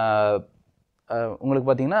உங்களுக்கு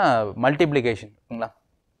பார்த்திங்கன்னா மல்டிப்ளிகேஷன் ஓகேங்களா,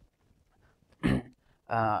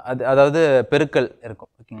 அதாவது பெருக்கல் இருக்கும்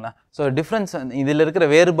ஓகேங்களா. ஸோ டிஃப்ரென்ஸ் இதில் இருக்கிற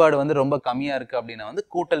வேறுபாடு வந்து ரொம்ப கம்மியாக இருக்குது அப்படின்னா வந்து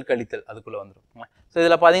கூட்டல் கழித்தல் அதுக்குள்ளே வந்துடும் ஓகேங்களா. ஸோ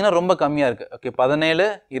இதில் பார்த்தீங்கன்னா ரொம்ப கம்மியாக இருக்குது. ஓகே, 17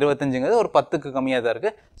 25ங்கிறது ஒரு 10க்கு கம்மியாக தான்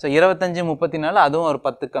இருக்குது. ஸோ 25 34 அதுவும் ஒரு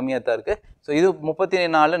 10க்கு கம்மியாக தான் இருக்குது. ஸோ இது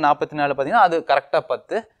 34 44 பார்த்தீங்கன்னா அது கரெக்டாக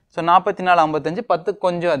 10. ஸோ 44 55 10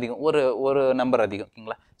 கொஞ்சம் அதிகம், ஒரு நம்பர் அதிகம்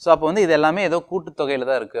ஓகேங்களா. ஸோ அப்போ வந்து இது எல்லாமே ஏதோ கூட்டுத்தொகையில்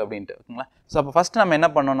தான் இருக்குது அப்படின்ட்டு ஓகேங்களா. ஸோ அப்போ ஃபஸ்ட்டு நம்ம என்ன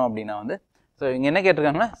பண்ணணும் அப்படின்னா வந்து ஸோ இங்கே என்ன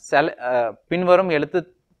கேட்டிருக்காங்கன்னா பின்வரும் எழுத்து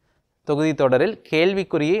தொகுதி தொடரில்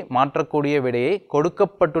கேள்விக்குறியை மாற்றக்கூடிய விடையை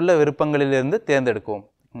கொடுக்கப்பட்டுள்ள விருப்பங்களிலிருந்து தேர்ந்தெடுக்கவும்.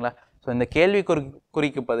 ஓகேங்களா? ஸோ இந்த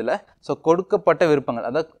கேள்விக்குறிக்கு பதிலாக ஸோ கொடுக்கப்பட்ட விருப்பங்கள்,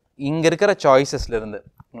 அதாவது இங்கே இருக்கிற சாய்ஸஸ்லேருந்து,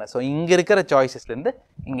 ஓகேங்களா? ஸோ இங்கே இருக்கிற சாய்ஸஸ்லேருந்து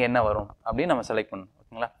இங்கே என்ன வரும் அப்படின்னு நம்ம செலக்ட் பண்ணணும்.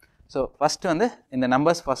 ஓகேங்களா? ஸோ ஃபஸ்ட்டு வந்து இந்த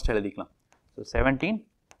நம்பர்ஸ் ஃபஸ்ட் எழுதிக்கலாம். ஸோ 17,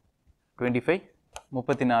 25,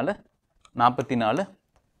 34, 44,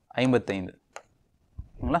 55.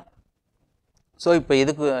 ஓகேங்களா? ஸோ இப்போ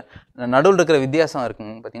இதுக்கு நடுவில் இருக்கிற வித்தியாசம்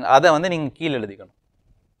இருக்குங்க பார்த்தீங்கன்னா, அதை வந்து நீங்கள் கீழே எழுதிக்கணும்.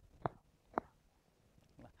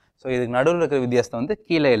 ஸோ இதுக்கு நடுவில் இருக்கிற வித்தியாசத்தை வந்து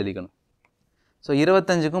கீழே எழுதிக்கணும். ஸோ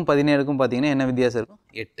 25க்கும் 17க்கும் பார்த்தீங்கன்னா என்ன வித்தியாசம் இருக்கும்?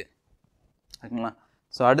 8. ஓகேங்களா?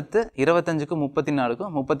 ஸோ அடுத்து 25க்கும்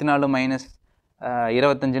 34க்கும் 34 மைனஸ்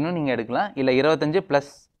 25ன்னு நீங்கள் எடுக்கலாம். இல்லை 25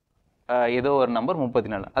 ப்ளஸ் ஏதோ ஒரு நம்பர்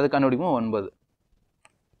 34, அது கண்டுபிடிக்கும் 9.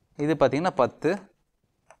 இது பார்த்தீங்கன்னா 10,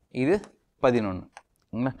 இது 11.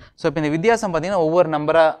 ஓகேங்களா? ஸோ இப்போ இந்த வித்தியாசம் பார்த்தீங்கன்னா ஒவ்வொரு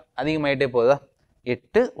நம்பராக அதிகமாகிட்டே போகுதா?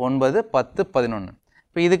 8, 9, 10, 11.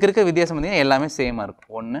 இப்போ இதுக்கு இருக்க வித்தியாசம் பார்த்தீங்கன்னா எல்லாமே சேமாக இருக்கும்.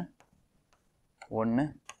 1, 1,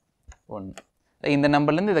 1. இந்த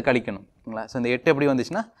நம்பர்லேருந்து இதை கழிக்கணும். ஓகேங்களா? ஸோ இந்த 8 எப்படி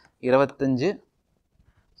வந்துச்சுன்னா 25.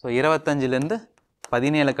 ஸோ 25லேருந்து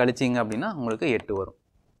 17 கழிச்சிங்க அப்படின்னா உங்களுக்கு 8 வரும்.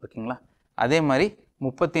 ஓகேங்களா? அதே மாதிரி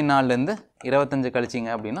 34லேருந்து 25 கழிச்சிங்க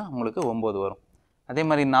அப்படின்னா உங்களுக்கு 9 வரும். அதே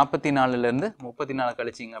மாதிரி 44லேருந்து 34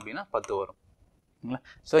 கழிச்சிங்க அப்படின்னா 10 வரும். ஓகேங்களா?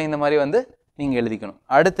 ஸோ இந்த மாதிரி வந்து நீங்கள் எழுதிக்கணும்.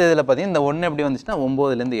 அடுத்த இதில் பார்த்தீங்கன்னா இந்த 1 எப்படி வந்துச்சுன்னா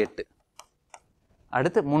 9லேருந்து 8.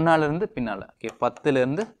 அடுத்து முன்னாலேருந்து பின்னால். ஓகே,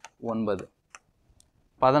 10லேருந்து 9,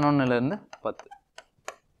 11லேருந்து 10.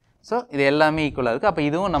 ஸோ இது எல்லாமே ஈக்குவலாக இருக்குது. அப்போ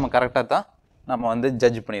இதுவும் நம்ம கரெக்டாக தான் நம்ம வந்து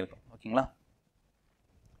ஜட்ஜ் பண்ணியிருக்கோம். ஓகேங்களா?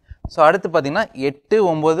 ஸோ அடுத்து பார்த்தீங்கன்னா 8,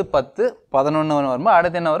 9, 10, 11 வரும்போது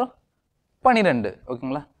அடுத்து என்ன வரும்? 12.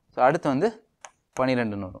 ஓகேங்களா? ஸோ அடுத்து வந்து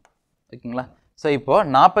 12ன்னு வரும். ஓகேங்களா? ஸோ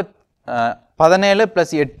இப்போது 17 +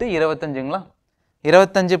 8 25ங்களா?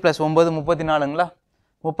 25 + 9 34ங்களா?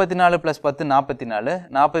 34 + 10 44,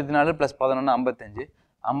 44 + 11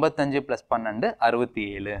 55, 55 + 12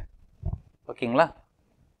 67. ஓகேங்களா?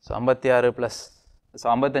 ஸோ 56 +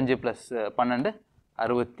 55 + 12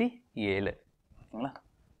 67. ஓகேங்களா?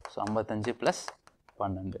 ஸோ 55 +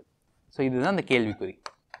 12. ஸோ இதுதான் இந்த கேள்விக்குறி.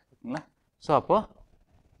 ஓகேங்களா? ஸோ அப்போது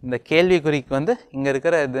இந்த கேள்விக்குறிக்கு வந்து இங்கே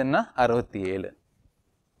இருக்கிற இதுன்னா 67.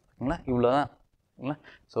 ஓகேங்களா? இவ்வளோதான். ஓகேங்களா?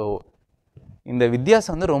 ஸோ இந்த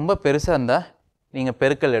வித்தியாசம் வந்து ரொம்ப பெருசாக இருந்தால் நீங்கள்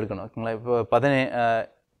பெருக்கல் எடுக்கணும். ஓகேங்களா? இப்போ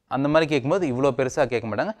அந்த மாதிரி கேட்கும்போது இவ்வளோ பெருசாக கேட்க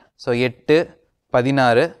மாட்டாங்க. ஸோ 8,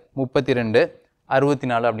 16, 32,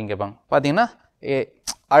 64 அப்படின்னு கேட்பாங்க. பார்த்தீங்கன்னா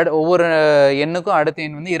ஒவ்வொரு எண்ணுக்கும் அடுத்த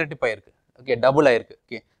எண் வந்து இரட்டிப்பாயிருக்கு. ஓகே, டபுள் ஆயிருக்கு.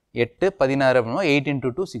 ஓகே, 8, 16 அப்படின்னா 8 ×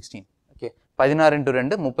 2 16. ஓகே, 16 ×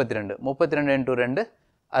 2 32, 32 × 2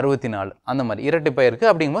 64. அந்த மாதிரி இரட்டிப்பாயிருக்கு.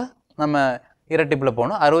 அப்படிங்கும்போது நம்ம இரட்டிப்பில்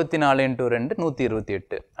போகணும். 64 × 2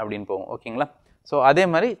 128 அப்படின்னு போகும். ஓகேங்களா? ஸோ அதே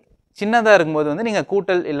மாதிரி சின்னதாக இருக்கும்போது வந்து நீங்கள்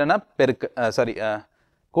கூட்டல் இல்லைன்னா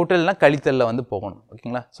கூட்டல் இல்லைனா கழித்தலில் வந்து போகணும்.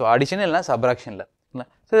 ஓகேங்களா? ஸோ அடிஷன் இல்லைனா சப்ராக்ஷனில். ஓகேங்களா?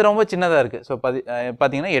 ஸோ இது ரொம்ப சின்னதாக இருக்குது. ஸோ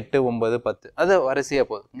பார்த்தீங்கன்னா 8, 9, 10 அது வரிசையாக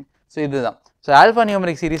போகுது. ஸோ இதுதான். ஸோ ஆல்ஃபா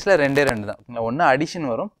நியூமரிக் சீரீஸில் 2 தான். ஓகேங்களா? ஒன்று அடிஷன்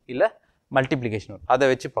வரும், இல்லை மல்டிப்ளிகேஷன் வரும். அதை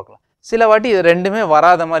வச்சு பார்க்கலாம். சில வாட்டி இது ரெண்டுமே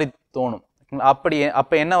வராத மாதிரி தோணும். ஓகேங்களா?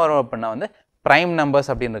 அப்போ என்ன வரும் அப்படின்னா வந்து ப்ரைம் நம்பர்ஸ்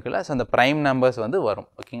அப்படின்னு இருக்குல்ல. ஸோ அந்த ப்ரைம் நம்பர்ஸ் வந்து வரும்.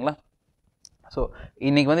 ஓகேங்களா? ஸோ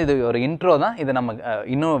இன்றைக்கி வந்து இது ஒரு இன்ட்ரோ தான். இதை நம்ம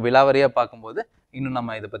இன்னும் விலாவரியாக பார்க்கும்போது இன்னும் நம்ம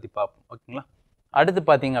இதை பற்றி பார்ப்போம். ஓகேங்களா? அடுத்து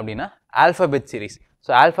பார்த்தீங்க அப்படின்னா alphabet series.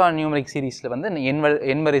 So alpha numeric சீரீஸில் வந்து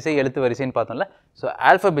எண் வரிசை எழுத்து வரிசைன்னு பார்த்தோம்ல. ஸோ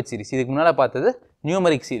ஆல்ஃபபெட் சீரீஸ் இதுக்கு முன்னால் பார்த்தது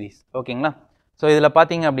நியூமரிக் சீரீஸ். ஓகேங்களா? ஸோ இதில்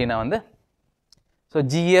பார்த்தீங்க அப்படின்னா வந்து so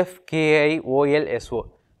GFKIOLSO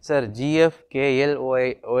sir,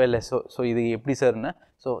 GFKLOLSO. So இது எப்படி சார்னு?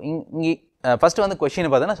 ஸோ இங்கே ஃபஸ்ட்டு வந்து கொஷின்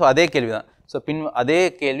பார்த்தோன்னா ஸோ அதே கேள்வி தான். ஸோ அதே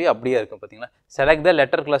கேள்வி அப்படியே இருக்கும். பார்த்தீங்களா? Select the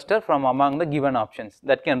letter cluster from among the given options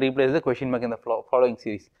that can replace the question mark in the following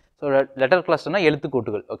series. So letter கிளஸ்டர்னா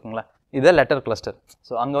எழுத்துக்கூட்டுகள். ஓகேங்களா? இதுதான் லெட்டர் கிளஸ்டர்.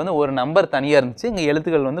 ஸோ அங்கே வந்து ஒரு நம்பர் தனியாக இருந்துச்சு, இங்கே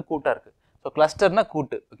எழுத்துக்கள் வந்து கூட்டாக இருக்குது. ஸோ கிளஸ்டர்னா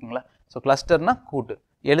கூட்டு. ஓகேங்களா? ஸோ கிளஸ்டர்னா கூட்டு,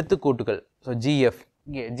 எழுத்துக்கூட்டுகள். ஸோ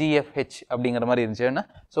GFH அப்படிங்கிற மாதிரி இருந்துச்சுன்னா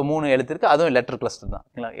ஸோ 3 எழுத்து இருக்குது, அதுவும் லெட்டர் கிளஸ்டர் தான்.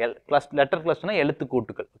 ஓகேங்களா? லெட்டர் கிளஸ்டர்னா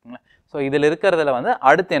எழுத்துக்கூட்டுகள். ஓகேங்களா? ஸோ இதில் இருக்கிறதுல வந்து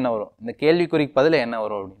அடுத்து என்ன வரும், இந்த கேள்விக்குறிக்கு பதில் என்ன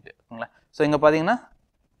வரும் அப்படின்ட்டு. ஓகேங்களா? ஸோ இங்கே பார்த்தீங்கன்னா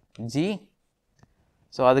G.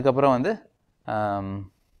 ஸோ அதுக்கப்புறம் வந்து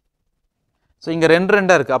ஸோ இங்கே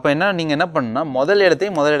 2 இருக்குது. அப்போ என்ன நீங்கள் என்ன பண்ணணும்னா முதல் எழுத்தை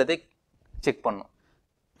செக் பண்ணணும்.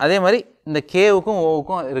 அதே மாதிரி இந்த கேவுக்கும்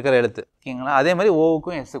ஓவுக்கும் இருக்கிற எழுத்து. ஓகேங்களா? அதே மாதிரி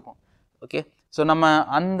ஓவுக்கும் எஸ்ஸுக்கும். ஓகே, ஸோ நம்ம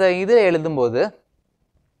அந்த இதில் எழுதும்போது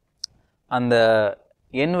அந்த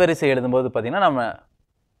எண் வரிசை எழுதும்போது பார்த்திங்கன்னா நம்ம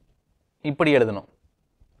இப்படி எழுதணும்.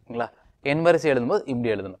 ஓகேங்களா? எண் வரிசை எழுதும்போது இப்படி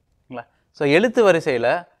எழுதணும். ஓகேங்களா? ஸோ எழுத்து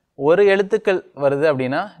வரிசையில் ஒரு எழுத்துக்கள் வருது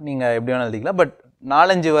அப்படின்னா நீங்கள் எப்படி வேணாலும் எழுதிக்கலாம். பட்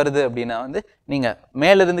 4-5 வருது அப்படின்னா வந்து நீங்கள்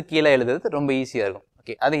மேலேருந்து கீழே எழுதுறது ரொம்ப ஈஸியாக இருக்கும்.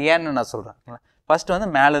 ஓகே, அது ஏன்னு நான் சொல்கிறேன். ஃபஸ்ட்டு வந்து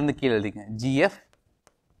மேலேருந்து கீழே எழுதிங்க. GF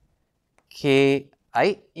KI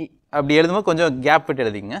அப்படி எழுதும்போது கொஞ்சம் கேப் விட்டு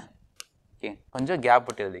எழுதிங்க. ஓகே, கொஞ்சம் கேப்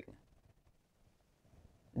விட்டு எழுதிங்க.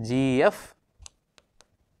 GF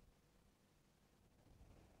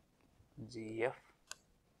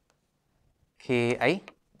KI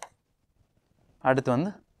அடுத்து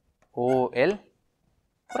வந்து OL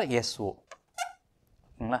அப்புறம் SO.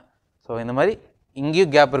 ஓகேங்களா? ஸோ இந்த மாதிரி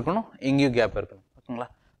இங்கேயும் கேப் இருக்கணும், இங்கேயும் கேப் இருக்கணும். ஓகேங்களா?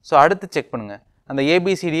 ஸோ அடுத்து செக் பண்ணுங்கள். அந்த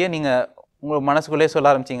ABCDயை நீங்கள் உங்கள் மனசுக்குள்ளே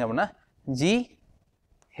சொல்ல ஆரம்பிச்சிங்க அப்படின்னா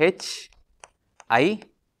GHIJ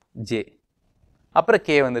அப்புறம் K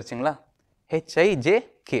வந்துருச்சுங்களா?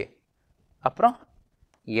 HIJK அப்புறம்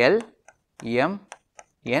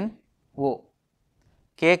LMNO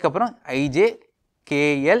கேக்கு அப்புறம் IJ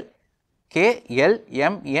KL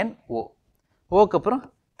KLMNO ஓக்கு அப்புறம்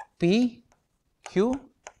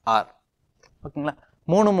PQR. ஓகேங்களா?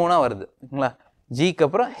 3 வருது. ஓகேங்களா? ஜிக்கு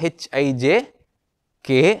அப்புறம் HIJ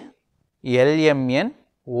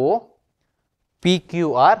KLMNO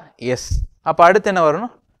PQR S. அப்போ அடுத்து என்ன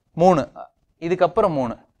வரணும்? 3. இதுக்கப்புறம்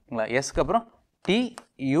 3. ஓகேங்களா? எஸ்க்கு அப்புறம்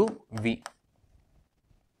TUV.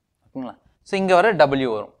 ஓகேங்களா? ஸோ இங்கே வர W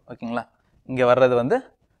வரும். ஓகேங்களா? இங்கே வர்றது வந்து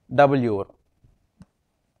W வரும்.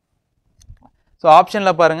 ஸோ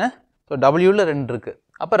ஆப்ஷனில் பாருங்கள். ஸோ Wவில் 2 இருக்குது.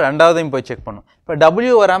 அப்போ ரெண்டாவதையும் போய் செக் பண்ணும். இப்போ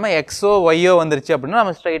W வராமல் XO YO வந்துருச்சு அப்படின்னா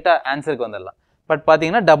நம்ம ஸ்ட்ரைட்டாக ஆன்சருக்கு வந்துடலாம். பட்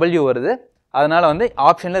பார்த்தீங்கன்னா W வருது. அதனால் வந்து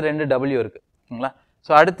ஆப்ஷனில் 2 W இருக்குது. ஓகேங்களா?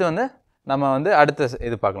 ஸோ அடுத்து வந்து நம்ம வந்து அடுத்த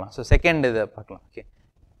இது பார்க்கலாம். ஸோ செகண்ட் இதை பார்க்கலாம். Okay,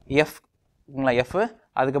 F. ஓகேங்களா? F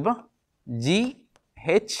அதுக்கப்புறம்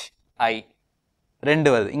GHI 2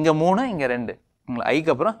 வருது. இங்கே 3, இங்கே 2. ஓகேங்களா?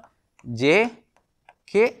 ஐக்கு அப்புறம்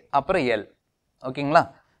JK அப்புறம் L. ஓகேங்களா?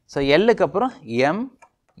 ஸோ எல்லுக்கு அப்புறம்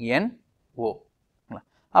MNO.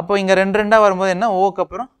 அப்போ இங்கே 2 வரும்போது என்ன? ஓக்கு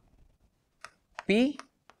அப்புறம்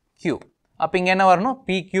PQ. அப்போ இங்கே என்ன வரணும்?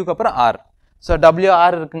 PQக்கு அப்புறம் R. ஸோ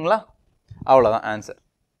WR இருக்குங்களா? அவ்வளோதான் ஆன்சர்.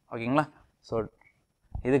 ஓகேங்களா? ஸோ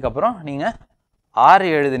இதுக்கப்புறம் நீங்கள் R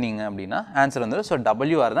எழுதுனீங்க அப்படின்னா ஆன்சர் வந்துடும். ஸோ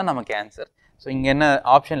WR தான் நமக்கு ஆன்சர். ஸோ இங்கே என்ன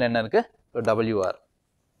ஆப்ஷனில் என்ன இருக்குது? So WR.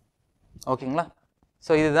 ஓகேங்களா?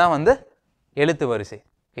 ஸோ இதுதான் வந்து எழுத்து வரிசை.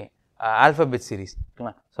 Okay, alphabet series.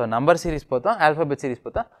 ஓகேங்களா? ஸோ நம்பர் சீரீஸ் பார்த்தோம், ஆல்ஃபபெட் சீரீஸ்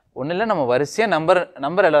பார்த்தோம். ஒன்றும் இல்லை, நம்ம வரிசையாக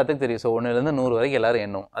நம்பர் எல்லாத்துக்கும் தெரியும். ஸோ 1லேருந்து 100 வரைக்கும் எல்லோரும்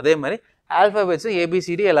எண்ணும். அதே மாதிரி ஆல்ஃபபெட்ஸும்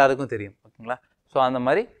ABCD எல்லாருக்கும் தெரியும். ஓகேங்களா? ஸோ அந்த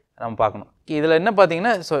மாதிரி நம்ம பார்க்கணும். இதில் என்ன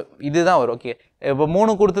பார்த்தீங்கன்னா, ஸோ இதுதான் வரும். ஓகே, இப்போ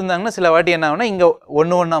 3 கொடுத்துருந்தாங்கன்னா சில வாட்டி என்ன ஆகுனா இங்கே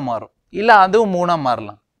 1 மாறும், இல்லை அதுவும் 3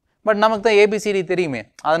 மாறலாம். பட் நமக்கு தான் ABCD தெரியுமே,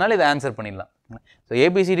 அதனால் இதை ஆன்சர் பண்ணிடலாம். ஸோ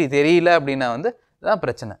ABCD தெரியல அப்படின்னா வந்து இதுதான்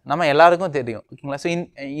பிரச்சனை. நம்ம எல்லாருக்கும் தெரியும். ஓகேங்களா? ஸோ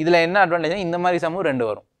இதில் என்ன அட்வான்டேஜ், இந்த மாதிரி சமம் 2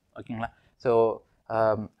 வரும். ஓகேங்களா? ஸோ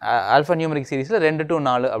ஆல்ஃபா நியூமரிக் சீரீஸில் 2 to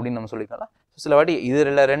 4 அப்படின்னு நம்ம சொல்லிக்கலாம். ஸோ சில வாட்டி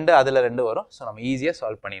இதில் 2 அதில் 2 வரும். ஸோ நம்ம ஈஸியாக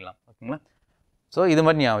சால்வ் பண்ணிடலாம். ஓகேங்களா? ஸோ இது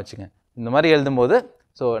மாதிரி ஞாபகம் வச்சுங்க. இந்த மாதிரி எழுதும்போது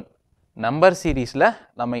ஸோ நம்பர் சீரீஸில்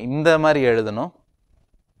நம்ம இந்த மாதிரி எழுதணும்.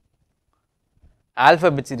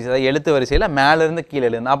 ஆல்ஃபபெட் சீரீஸ், அதாவது எழுத்து வரிசையில் மேலேருந்து கீழே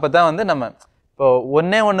எழுதணும். அப்போ தான் வந்து நம்ம இப்போ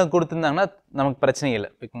 1 கொடுத்துருந்தாங்கன்னா நமக்கு பிரச்சனை இல்லை.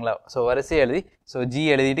 ஓகேங்களா? ஸோ வரிசை எழுதி ஸோ G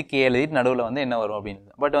எழுதிட்டு K எழுதிட்டு நடுவில் வந்து என்ன வரும்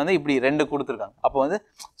அப்படின்னு. பட் வந்து இப்படி 2 கொடுத்துருக்காங்க. அப்போ வந்து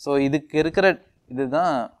ஸோ இதுக்கு இருக்கிற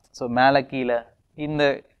இதுதான் ஸோ மேலே கீழே இந்த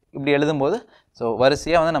இப்படி எழுதும்போது ஸோ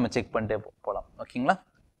வரிசையாக வந்து நம்ம செக் பண்ணிட்டே போகலாம். ஓகேங்களா?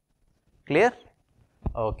 கிளியர்?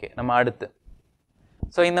 ஓகே, நம்ம அடுத்து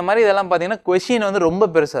ஸோ இந்த மாதிரி இதெல்லாம் பார்த்தீங்கன்னா கொஷின் வந்து ரொம்ப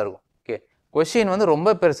பெருசாக இருக்கும். ஓகே, கொஷின் வந்து ரொம்ப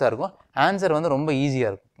பெருசாக இருக்கும், ஆன்சர் வந்து ரொம்ப ஈஸியாக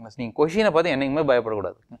இருக்கும். நீங்கள் கொஷினை பார்த்து என்றைக்குமே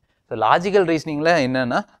பயப்படக்கூடாது. ஸோ லாஜிக்கல் ரீசனிங்கில்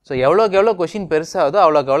என்னென்னா ஸோ எவ்வளோக்கு எவ்வளோ கொஷின் பெருசாகுதோ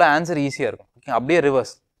அவ்வளோக்கு எவ்வளோ ஆன்சர் ஈஸியாக இருக்கும். ஓகே, அப்படியே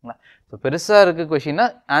ரிவர்ஸ். ஸோ பெருசாக இருக்க கொஷின்னா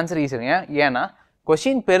ஆன்சர் ஈஸியாக இருக்கும். ஏன்னா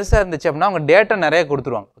கொஷின் பெருசாக இருந்துச்சு அப்படின்னா அவங்க டேட்டா நிறைய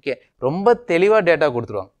கொடுத்துருவாங்க. ஓகே, ரொம்ப தெளிவாக டேட்டா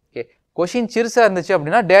கொடுத்துருவாங்க. ஓகே, கொஷின் சிறுசாக இருந்துச்சு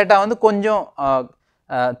அப்படின்னா டேட்டா வந்து கொஞ்சம்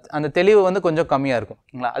அந்த தெளிவு வந்து கொஞ்சம் கம்மியாக இருக்கும்.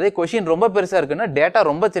 ஓகேங்களா? அதே கொஷின் ரொம்ப பெருசாக இருக்குன்னா டேட்டா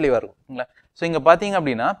ரொம்ப தெளிவாக இருக்கும். ஓகேங்களா? ஸோ இங்கே பார்த்தீங்க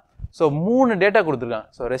அப்படின்னா ஸோ 3 டேட்டா கொடுத்துருக்காங்க.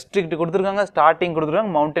 ஸோ ரெஸ்ட்ரிக்ட் கொடுத்துருக்காங்க, ஸ்டார்டிங்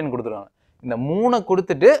கொடுத்துருக்காங்க, மவுண்டன் கொடுத்துருக்காங்க. இந்த 3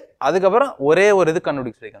 கொடுத்துட்டு அதுக்கப்புறம் ஒரே ஒரு இது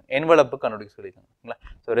கண்டுபிடிக்க சொல்லியிருக்காங்க, என்வலப்பு கண்டுபிடிக்க சொல்லியிருக்காங்க. ஓகேங்களா?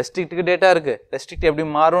 ஸோ ரெஸ்ட்ரிக்ட்டுக்கு டேட்டா இருக்குது, ரெஸ்ட்ரிக்ட் எப்படி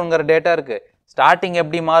மாறுங்கிற டேட்டா இருக்குது, ஸ்டார்டிங்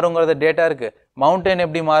எப்படி மாறுங்கிறத டேட்டா இருக்குது, மவுண்டன்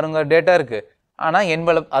எப்படி மாறுங்கிற டேட்டா இருக்குது. ஆனால்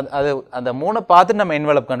என்வலப் அது அந்த 3 பார்த்துட்டு நம்ம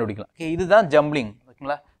என்வலப் கண்டுபிடிக்கலாம். ஓகே, இதுதான் ஜம்பிளிங்.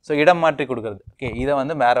 ஓகேங்களா? ஸோ இடம் மாற்றி கொடுக்குறது. ஓகே, இதை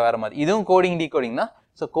வந்து வேறு மாதிரி இதுவும் கோடிங் டீகோடிங் தான்.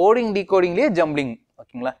 So coding டீகோடிங்லேயே jumbling.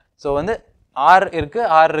 ஓகேங்களா? ஸோ வந்து ஆர்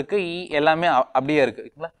இருக்குது, இ எல்லாமே அப்படியே இருக்குது.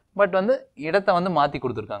 ஓகேங்களா? பட் வந்து இடத்தை வந்து மாற்றி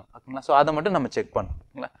கொடுத்துருக்காங்க. ஓகேங்களா? ஸோ அதை மட்டும் நம்ம செக் பண்ணணும்.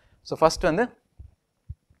 ஓகேங்களா? ஸோ ஃபஸ்ட் வந்து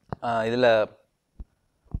இதில்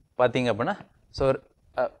பார்த்தீங்க அப்படின்னா ஸோ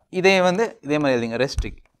இதே வந்து இதே மாதிரி எழுதிங்க,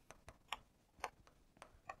 ரெஸ்ட்ரிக்ட்.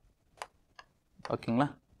 ஓகேங்களா?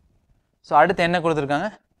 ஸோ அடுத்து என்ன கொடுத்துருக்காங்க,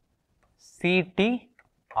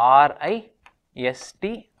 CTRI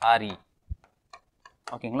STRE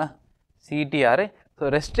ஓகேங்களா CTRE. ஸோ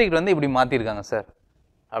ரெஸ்ட்ரிக்ட் வந்து இப்படி மாற்றிருக்காங்க சார்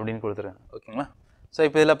அப்படின்னு கொடுத்துருக்காங்க ஓகேங்களா. ஸோ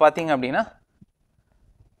இப்போ இதில் பார்த்தீங்க அப்படின்னா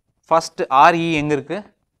ஃபஸ்ட்டு RE எங்கே இருக்குது,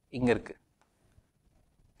 இங்கே இருக்குது.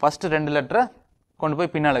 ஃபஸ்ட்டு 2 லெட்டரை கொண்டு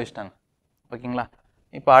போய் பின்னால் வச்சுட்டாங்க ஓகேங்களா.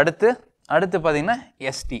 இப்போ அடுத்து பார்த்தீங்கன்னா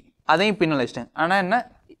ST அதையும் பின்னால் வச்சுட்டாங்க. ஆனால் என்ன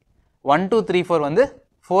 1 2 3 4 வந்து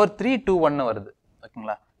 4 3 2 1 வருது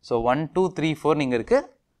ஓகேங்களா. ஸோ 1 2 3 4 நீங்கள் இருக்குது,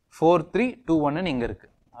 4 3 2 1 நீங்கள்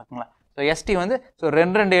இருக்குது ஓகேங்களா. ஸோ ST வந்து ஸோ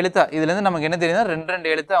 2 எழுத்தா இதுலேருந்து நமக்கு என்ன தெரியுதுன்னா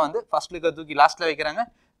 2 எழுத்தா வந்து ஃபர்ஸ்ட் இருக்கிற தூக்கி லாஸ்ட்டில் வைக்கிறாங்க,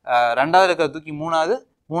 2வது இருக்கிற தூக்கி 3வது,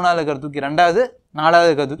 3வது இருக்கிற தூக்கி 2வது, 4வது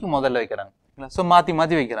இருக்கிற தூக்கி முதல்ல வைக்கிறாங்க ஓகேங்களா. ஸோ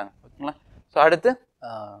மாற்றி வைக்கிறாங்க ஓகேங்களா. ஸோ அடுத்து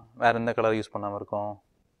வேறு எந்த கலர் யூஸ் பண்ணாமல் இருக்கும்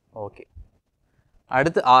ஓகே.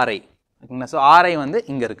 அடுத்து RI ஓகேங்களா. ஸோ RI வந்து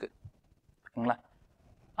இங்கே இருக்குது ஓகேங்களா.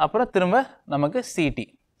 அப்புறம் திரும்ப நமக்கு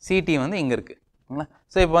CT வந்து இங்கே இருக்குது ஓகேங்களா.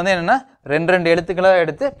 ஸோ இப்போ வந்து என்னென்னா 2 எழுத்துக்களாக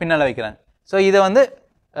எடுத்து பின்னால் வைக்கிறாங்க. ஸோ இதை வந்து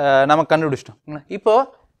நம்ம கண்டுபிடிச்சிட்டோம் ஓகேங்களா. இப்போது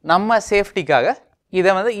நம்ம சேஃப்டிக்காக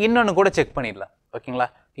இதை வந்து இன்னொன்று கூட செக் பண்ணிடலாம் ஓகேங்களா.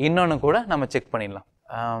 இன்னொன்று கூட நம்ம செக் பண்ணிடலாம்.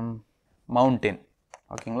 மவுண்டன்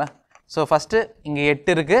ஓகேங்களா. ஸோ ஃபஸ்ட்டு இங்கே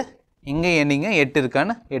 8 இருக்குது, இங்கே எண்ணிங்க 8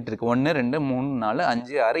 இருக்கான்னு 8 இருக்குது. 1 2 3 4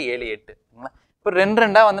 5 6 7 8 ஓகேங்களா. இப்போ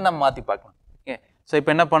 2 வந்து நம்ம மாற்றி பார்க்கலாம் ஓகே. ஸோ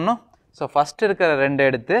இப்போ என்ன பண்ணணும், ஸோ ஃபஸ்ட்டு இருக்கிற 2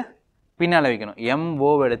 எடுத்து பின்னால் வைக்கணும்,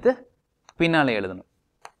 MO எடுத்து பின்னால் எழுதணும்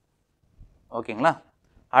ஓகேங்களா.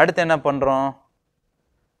 அடுத்து என்ன பண்ணுறோம்,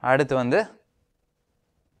 அடுத்து வந்து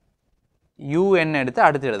UN எடுத்து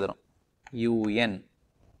அடுத்து எழுதுகிறோம் UN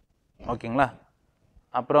ஓகேங்களா.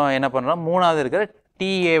 அப்புறம் என்ன பண்ணுறோம், 3வது இருக்கிற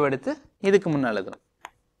TA எடுத்து இதுக்கு முன்னால் எழுதுகிறோம்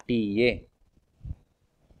TA.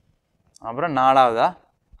 அப்புறம் 4வதா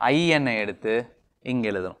IN எடுத்து இங்கே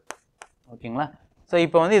எழுதுகிறோம் ஓகேங்களா. ஸோ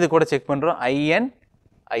இப்போ வந்து இது கூட செக் பண்ணுறோம், IN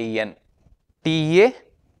TA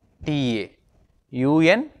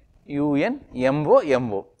UN MO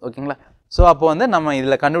ஓகேங்களா. ஸோ அப்போ வந்து நம்ம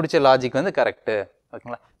இதில் கண்டுபிடிச்ச லாஜிக் வந்து கரெக்டு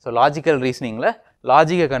ஓகேங்களா. ஸோ லாஜிக்கல் ரீசனிங்கில்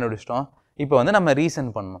லாஜிக்கை கண்டுபிடிச்சிட்டோம். இப்போ வந்து நம்ம ரீசன்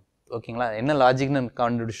பண்ணணும் ஓகேங்களா. என்ன லாஜிக்னு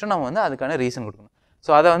கண்டுபிடிச்சிட்டோம், நம்ம வந்து அதுக்கான ரீசன் கொடுக்கணும்.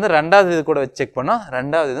 ஸோ அதை வந்து 2வது இது கூட வச்சு செக் பண்ணோம்,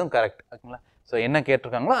 2வது இதுவும் கரெக்ட் ஓகேங்களா. ஸோ என்ன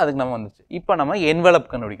கேட்டிருக்காங்களோ அதுக்கு நம்ம வந்துச்சு. இப்போ நம்ம என்வலப்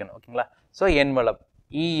கண்டுபிடிக்கணும் ஓகேங்களா. ஸோ என்வலப்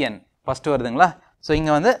EN ஃபஸ்ட்டு வருதுங்களா. ஸோ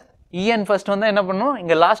இங்கே வந்து EN ஃபஸ்ட் வந்து என்ன பண்ணணும்,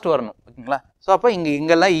 இங்கே லாஸ்ட் வரணும் ஓகேங்களா. ஸோ அப்போ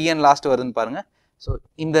இங்கெல்லாம் EN லாஸ்ட் வருதுன்னு பாருங்கள். ஸோ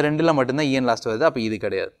இந்த 2ல் மட்டும்தான் EN லாஸ்ட் வருது, அப்போ இது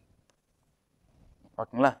கிடையாது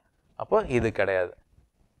ஓகேங்களா. அப்போ இது கிடையாது.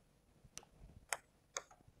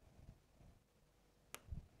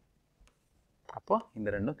 அப்போ இந்த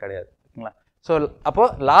 2ம் கிடையாது ஓகேங்களா. ஸோ அப்போ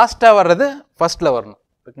லாஸ்ட்டாக வர்றது ஃபர்ஸ்ட்டில் வரணும்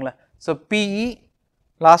ஓகேங்களா. ஸோ PE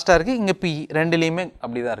லாஸ்ட்டாக இருக்குது, இங்கே PE 2லேயுமே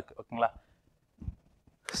அப்படி தான் இருக்குது ஓகேங்களா.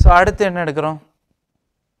 ஸோ அடுத்து என்ன எடுக்கிறோம்,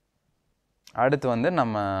 அடுத்து வந்து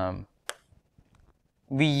நம்ம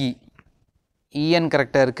VE EN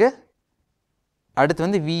கரெக்டாக இருக்குது, அடுத்து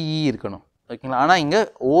வந்து VE இருக்கணும் ஓகேங்களா. ஆனால் இங்கே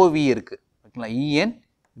OV இருக்குது ஓகேங்களா. EN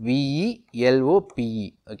VE LOPE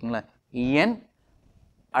ஓகேங்களா. EN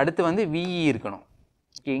அடுத்து வந்து VE இருக்கணும்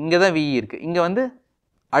ஓகே. இங்கே தான் VE இருக்குது, இங்கே வந்து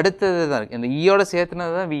அடுத்தது தான் இருக்குது, இந்த ஈயோட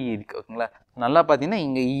சேர்த்துனது தான் VE இருக்குது ஓகேங்களா. நல்லா பார்த்தீங்கன்னா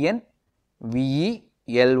இங்கே EN VE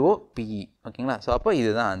LOPE ஓகேங்களா. ஸோ அப்போ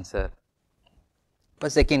இதுதான் ஆன்சர். இப்போ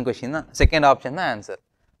செகண்ட் கொஷின் தான், செகண்ட் ஆப்ஷன் தான் ஆன்சர்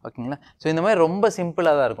ஓகேங்களா. ஸோ இந்த மாதிரி ரொம்ப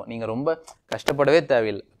சிம்பிளாக தான் இருக்கும், நீங்கள் ரொம்ப கஷ்டப்படவே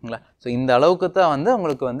தேவையில்லை ஓகேங்களா. ஸோ இந்த அளவுக்கு தான் வந்து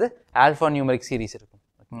உங்களுக்கு வந்து ஆல்ஃபா நியூமரிக் சீரிஸ் இருக்கும்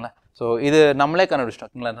ஓகேங்களா. ஸோ இது நம்மளே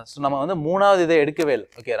கண்டுபிடிச்சிட்டோம் ஓகேங்களா. ஸோ நம்ம வந்து 3வது இதை எடுக்கவே இல்லை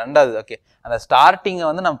ஓகே. 2வது ஓகே, அந்த ஸ்டார்டிங்கை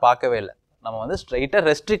வந்து நம்ம பார்க்கவே இல்லை, நம்ம வந்து ஸ்ட்ரைட்டாக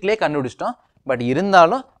ரெஸ்ட்ரிக்ட்லேயே கண்டுபிடிச்சிட்டோம். பட்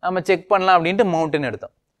இருந்தாலும் நம்ம செக் பண்ணலாம் அப்படின்ட்டு மவுண்டன்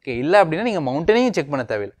எடுத்தோம் ஓகே. இல்லை அப்படின்னா நீங்கள் மவுண்டனையும் செக் பண்ண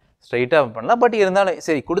தேவையில்லை, ஸ்ட்ரைட்டாக பண்ணலாம். பட் இருந்தாலும்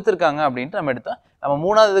சரி கொடுத்துருக்காங்க அப்படின்ட்டு நம்ம எடுத்தோம், நம்ம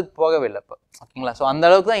 3வது இதுக்கு போகவே இல்லை இப்போ ஓகேங்களா. ஸோ அந்த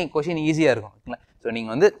அளவுக்கு தான் கொஷின் ஈஸியாக இருக்கும் ஓகேங்களா. ஸோ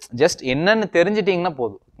நீங்கள் வந்து ஜஸ்ட் என்னென்னு தெரிஞ்சிட்டிங்கன்னா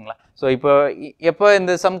போதும் ஓகேங்களா. ஸோ இப்போ எப்போ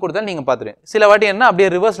இந்த சம் கொடுத்தாலும் நீங்கள் பார்த்துருவீங்க. சில வாட்டி என்ன அப்படியே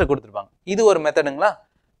ரிவர்ஸில் கொடுத்துருப்பாங்க, இது ஒரு மெத்தடுங்களா.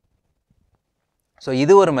 ஸோ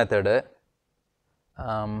இது ஒரு மெத்தடு.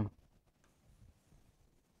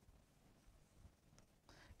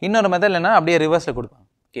 இன்னொரு மெத்தட் என்ன அப்படியே ரிவர்ஸில் கொடுப்பாங்க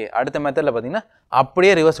ஓகே. அடுத்த மெத்தடில் பார்த்தீங்கன்னா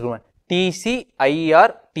அப்படியே ரிவர்ஸ் கொடுப்பாங்க, TCIR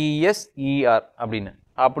TSER அப்படின்னு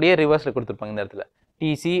அப்படியே ரிவர்ஸில் கொடுத்துருப்பாங்க இந்த இடத்துல,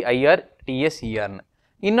 TCIR TSERன்னு.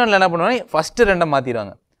 இன்னொன்று என்ன பண்ணுவாங்க, ஃபஸ்ட்டு 2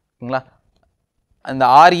 மாற்றிடுவாங்க ஓகேங்களா. அந்த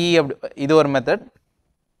RE அப்படி இது ஒரு method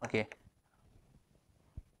okay.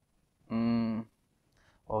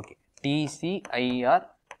 Okay TCIR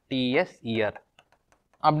TSER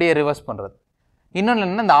அப்படியே ரிவர்ஸ் பண்ணுறது. இன்னொன்று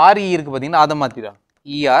என்ன, இந்த RE இருக்குது பார்த்தீங்கன்னா அதை மாற்றிடுவாங்க,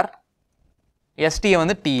 ER ST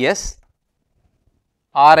வந்து TS,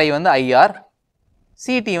 RI வந்து IR,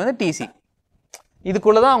 CT வந்து TC.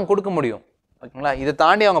 இதுக்குள்ளே தான் அவங்க கொடுக்க முடியும் ஓகேங்களா. இதை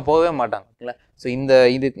தாண்டி அவங்க போகவே மாட்டாங்க ஓகேங்களா. ஸோ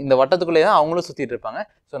இந்த வட்டத்துக்குள்ளே தான் அவங்களும் சுற்றிட்டு இருப்பாங்க.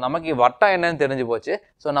 ஸோ நமக்கு வட்டம் என்னன்னு தெரிஞ்சு போச்சு.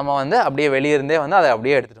 ஸோ நம்ம வந்து அப்படியே வெளியே இருந்தே வந்து அதை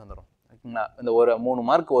அப்படியே எடுத்துகிட்டு வந்துடும் ஓகேங்களா. இந்த ஒரு 3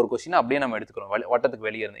 மார்க் ஒரு கொஸ்டின் அப்படியே நம்ம எடுத்துக்கிறோம் வட்டத்துக்கு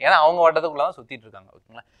வெளியே இருந்து, ஏன்னா அவங்க வட்டத்துக்குள்ள தான் சுற்றிட்டு இருக்காங்க.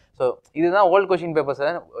 ஓகேங்களா. ஸோ இதுதான் ஓல்டு கொஸ்டின் பேப்பர்ஸை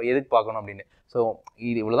எதுக்கு பார்க்கணும் அப்படின்னு. ஸோ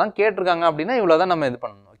இது இவ்வளோதான் கேட்டிருக்காங்க அப்படின்னா இவ்வளோ தான் நம்ம இது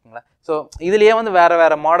பண்ணணும். ஓகேங்களா. ஸோ இதுலேயே வந்து வேறு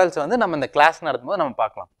வேறு மாடல்ஸ் வந்து நம்ம இந்த கிளாஸ் நடத்தும் போது நம்ம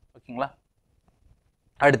பார்க்கலாம். ஓகேங்களா.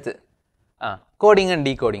 அடுத்து coding and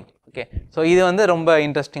decoding. Okay. So இது வந்து ரொம்ப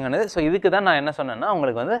இன்ட்ரெஸ்டிங்கானது. ஸோ இதுக்கு தான் நான் என்ன சொன்னேன்னா,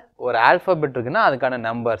 உங்களுக்கு வந்து ஒரு ஆல்ஃபபெட் இருக்குன்னா அதுக்கான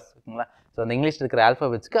நம்பர்ஸ். ஓகேங்களா. ஸோ அந்த இங்கிலீஷில் இருக்கிற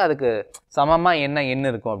ஆல்ஃபபெட்ஸ்க்கு அதுக்கு சமமாக என்ன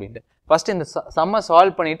இருக்கும் அப்படின்ட்டு ஃபஸ்ட்டு இந்த சம்மை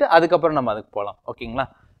சால்வ் பண்ணிவிட்டு அதுக்கப்புறம் நம்ம அதுக்கு போகலாம். ஓகேங்களா.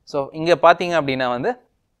 ஸோ இங்கே பார்த்தீங்க அப்படின்னா வந்து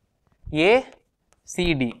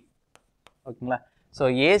ஏசிடி. ஓகேங்களா. ஸோ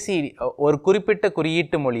ஏசிடி ஒரு குறிப்பிட்ட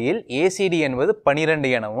குறியீட்டு மொழியில் ஏசிடி என்பது 12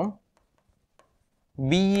 எனவும்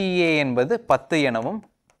பிஇஏ என்பது 10 எனவும்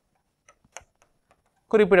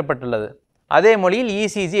குறிப்பிடப்பட்டுள்ளது. அதே மொழியில்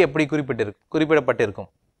இசிஜி எப்படி குறிப்பிடப்பட்டிருக்கும்.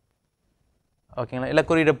 ஓகேங்களா. இல்லை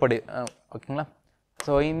ஓகேங்களா.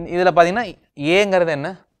 ஸோ இதில் பார்த்தீங்கன்னா ஏங்கிறது என்ன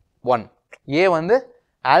 1. ஏ வந்து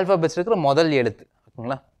ஆல்ஃபபெட்ஸ் இருக்கிற முதல் எழுத்து.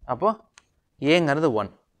 ஓகேங்களா. அப்போது ஏங்கிறது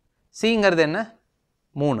 1. சிங்கிறது என்ன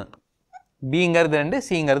 3, பிங்கிறது 2,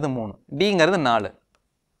 சிங்கிறது 3, டிங்கிறது 4.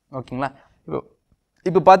 ஓகேங்களா.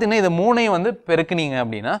 இப்போ பார்த்தீங்கன்னா இது 3ஐயும் வந்து பெருக்குனீங்க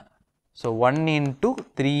அப்படின்னா ஸோ 1 ×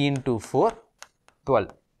 3 × 4 12,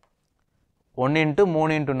 1 ×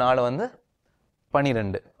 3 × 4 வந்து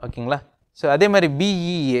 12. ஓகேங்களா. ஸோ அதே மாதிரி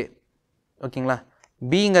பிஇஏ. ஓகேங்களா.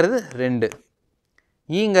 பிங்கிறது 2,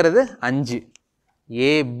 ஈங்கிறது 5,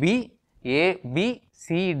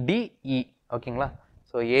 ஏபிசிடிஇ. ஓகேங்களா.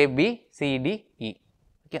 So ABCDE.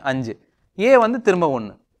 ஓகே. 5. ஏ வந்து திரும்ப 1.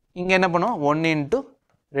 இங்கே என்ன பண்ணுவோம் 1 × 2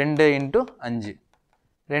 × 5,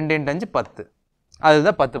 2 × 5 10.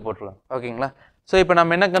 அதுதான் 10 போட்டுருலாம். ஓகேங்களா. ஸோ இப்போ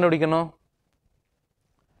நம்ம என்ன கண்டுபிடிக்கணும்,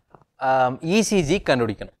 இசிஜி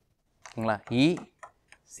கண்டுபிடிக்கணும். ஓகேங்களா.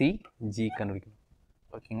 இசிஜி கண்டுபிடிக்கணும்.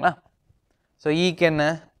 ஓகேங்களா. ஸோ ஈக்கு என்ன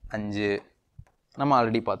 5 நம்ம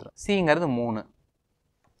ஆல்ரெடி பார்த்துருவோம். சிங்கிறது 3.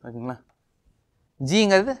 ஓகேங்களா.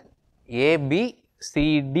 ஜிங்கிறது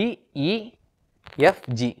ஏபிசிடிஇஎஃப்ஜி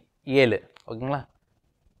 7. ஓகேங்களா.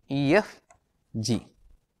 இஎஃப்ஜி.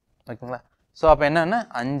 ஓகேங்களா. ஸோ அப்போ என்னென்னா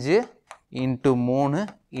 5 × 3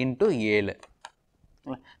 × 7.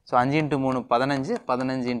 ஸோ 5 × 3 15,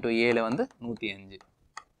 15 × 7 வந்து 105.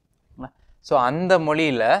 ஸோ அந்த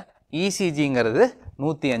மொழியில் இசிஜிங்கிறது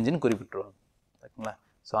 105ன்னு குறிப்பிட்டுருவாங்க. ஓகேங்களா.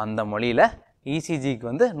 ஸோ அந்த மொழியில் இசிஜிக்கு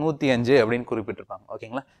வந்து 105 அப்படின்னு குறிப்பிட்டிருப்பாங்க.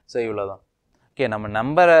 ஓகேங்களா. ஸோ இவ்வளோ தான். ஓகே. நம்ம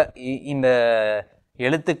நம்பரை இந்த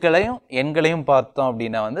எழுத்துக்களையும் எண்களையும் பார்த்தோம்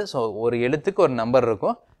அப்படின்னா வந்து ஸோ ஒரு எழுத்துக்கு ஒரு நம்பர்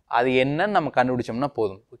இருக்கும், அது என்னன்னு நம்ம கண்டுபிடிச்சோம்னா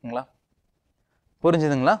போதும். ஓகேங்களா.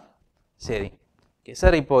 புரிஞ்சுதுங்களா. சரி. Okay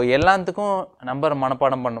sir. இப்போது எல்லாத்துக்கும் நம்பர்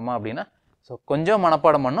மனப்பாடம் பண்ணுமா அப்படின்னா ஸோ கொஞ்சம்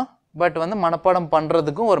மனப்பாடம் பண்ணும், பட் வந்து மனப்பாடம்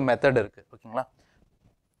பண்ணுறதுக்கும் ஒரு மெத்தட் இருக்குது. ஓகேங்களா.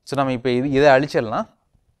 ஸோ நம்ம இப்போ இதை அழிச்சிடலாம்.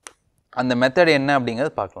 அந்த மெத்தட் என்ன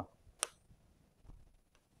அப்படிங்கிறது பார்க்கலாம்.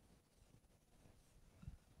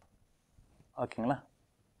 ஓகேங்களா.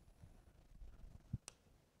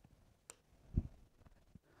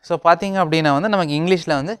 ஸோ பார்த்தீங்க அப்படின்னா வந்து நமக்கு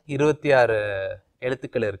இங்கிலீஷில் வந்து 26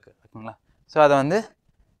 எழுத்துக்கள் இருக்குது. ஓகேங்களா. ஸோ அதை வந்து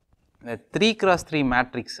 3x3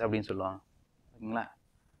 மேட்ரிக்ஸ் அப்படின்னு சொல்லுவாங்க. ஓகேங்களா.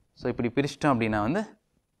 ஸோ இப்படி பிரிச்சிட்டோம் அப்படின்னா வந்து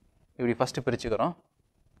இப்படி ஃபஸ்ட்டு பிரிச்சுக்கிறோம்.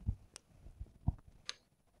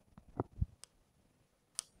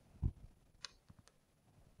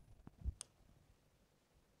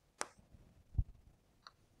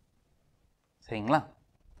 சரிங்களா.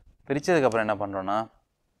 பிரித்ததுக்கப்புறம் என்ன பண்ணுறோன்னா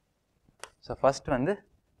ஸோ ஃபஸ்ட் வந்து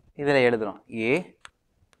இதில் எழுதுகிறோம் ஏ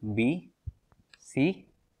B C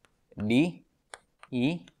D E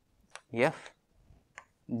F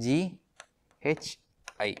G H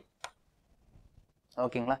I.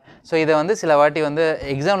 ஓகேங்களா. ஸோ இதை வந்து சில வாட்டி வந்து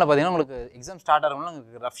எக்ஸாமில் பார்த்தீங்கன்னா உங்களுக்கு எக்ஸாம் ஸ்டார்ட் ஆகிறவங்களும்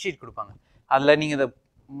உங்களுக்கு ரஃப் ஷீட் கொடுப்பாங்க, அதில் நீங்கள் இதை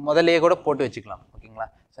முதல்லையே கூட போட்டு வச்சுக்கலாம். ஓகேங்களா.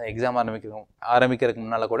 ஸோ எக்ஸாம் ஆரம்பிக்கிறதுக்கு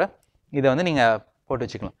முன்னால் கூட இதை வந்து நீங்கள் போட்டு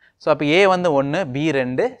வச்சுக்கலாம். ஸோ அப்போ ஏ வந்து 1, பி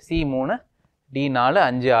 2, சி 3, டி 4,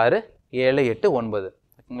 5 6, 7 8 9.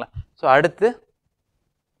 ஓகேங்களா. ஸோ அடுத்து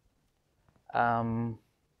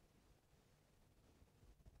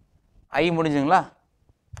ஐ முடிஞ்சுங்களா.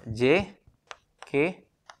 J K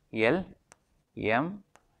L M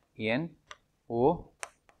N ஓ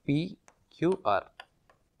பி கியூ ஆர்.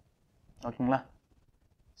 ஓகேங்களா.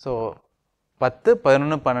 ஸோ 10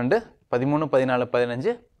 11 12 13 14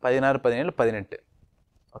 15 16 17 18.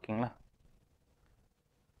 ஓகேங்களா.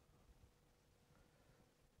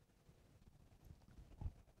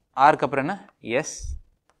 ஆருக்கு அப்புறம் என்ன S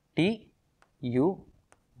T you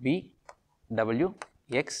V W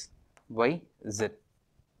X Y jet.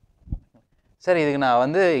 Sir இதுக்கு நான்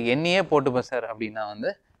வந்து எண்ணியே போட்டுப்பேன் சார் அப்படின்னா வந்து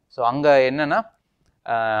ஸோ அங்கே என்னென்னா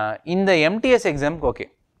இந்த எம்டிஎஸ் எக்ஸாமுக்கு ஓகே,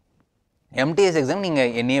 எம்டிஎஸ் எக்ஸாம்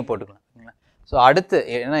நீங்கள் எண்ணியே போட்டுக்கலாம். ஓகேங்களா. ஸோ அடுத்து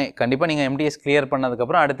ஏன்னா கண்டிப்பாக நீங்கள் MTS கிளியர்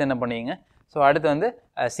பண்ணதுக்கப்புறம் அடுத்து என்ன பண்ணுவீங்க? ஸோ அடுத்து வந்து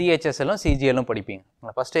CHSLும் CGLும் படிப்பீங்க.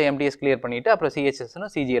 ஃபஸ்ட்டு MTS கிளியர் பண்ணிவிட்டு அப்புறம்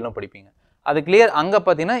CHSLும் CGLும் படிப்பீங்க. அது கிளியர் அங்கே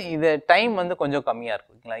பார்த்தீங்கன்னா இது டைம் வந்து கொஞ்சம் கம்மியாக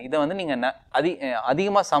இருக்கும் ஓகேங்களா. இதை வந்து நீங்கள்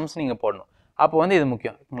அதிகமாக சம்ஸ் நீங்கள் போடணும். அப்போ வந்து இது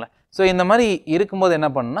முக்கியம் ஓகேங்களா. ஸோ இந்த மாதிரி இருக்கும்போது என்ன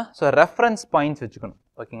பண்ணணும்னா ஸோ ரெஃபரன்ஸ் பாயிண்ட்ஸ் வச்சுக்கணும்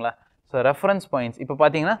ஓகேங்களா. ஸோ ரெஃபரன்ஸ் பாயிண்ட்ஸ் இப்போ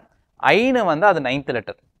பார்த்தீங்கன்னா ஐன்னு வந்து அது 9th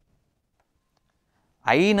லெட்டர்,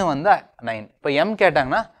 ஐன்னு வந்து 9. இப்போ எம்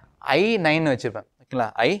கேட்டாங்கன்னா I9 வச்சுருப்பேன் ஓகேங்களா.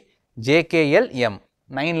 IJKLM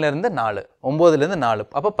 9லேருந்து 4, 9லேருந்து 4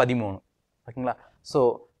 அப்போ 13 ஓகேங்களா. ஸோ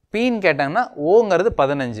பின்னு கேட்டாங்கன்னா ஓங்கிறது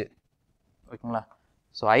 15 ஓகேங்களா.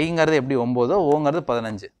 ஸோ ஐங்கிறது எப்படி 9ஓ ஓங்கிறது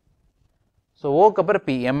 15. ஸோ ஓக்கு அப்புறம்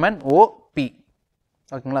பி MN OP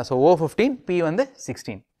ஓகேங்களா. ஸோ O15 P வந்து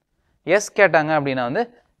 16. எஸ் கேட்டாங்க அப்படின்னா வந்து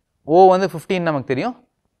ஓ வந்து 15 நமக்கு தெரியும்,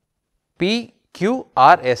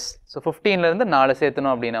 PQRS. ஸோ 15லேருந்து 4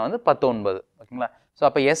 சேர்த்தணும் அப்படின்னா வந்து 19 ஓகேங்களா. ஸோ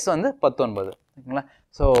அப்போ எஸ் வந்து 19 ஓகேங்களா.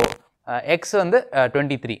 ஸோ எக்ஸ் வந்து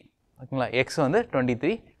 23 ஓகேங்களா. எக்ஸ் வந்து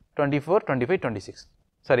 23, 24, 25, 26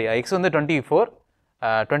 சாரி எக்ஸ் வந்து 24,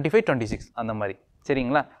 25, 26 அந்த மாதிரி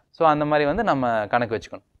சரிங்களா. ஸோ அந்த மாதிரி வந்து நம்ம கணக்கு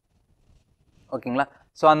வச்சுக்கணும் ஓகேங்களா.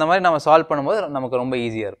 ஸோ அந்த மாதிரி நம்ம சால்வ் பண்ணும்போது நமக்கு ரொம்ப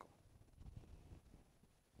ஈஸியாக இருக்கும்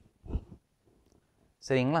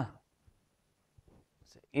சரிங்களா.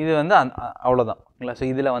 இது வந்து அவ்வளோதான் ஓகேங்களா. ஸோ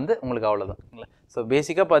இதில் வந்து உங்களுக்கு அவ்வளோதான் ஓகேங்களா. ஸோ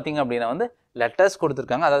பேசிக்காக பார்த்தீங்க அப்படின்னா வந்து லெட்டர்ஸ்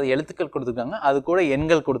கொடுத்துருக்காங்க, அதாவது எழுத்துக்கள் கொடுத்துருக்காங்க, அது கூட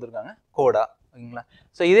எண்கள் கொடுத்துருக்காங்க கோடா ஓகேங்களா.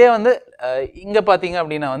 ஸோ இதே வந்து இங்கே பார்த்தீங்க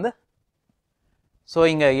அப்படின்னா வந்து ஸோ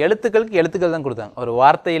இங்கே எழுத்துக்களுக்கு எழுத்துக்கள் தான் கொடுத்தாங்க, ஒரு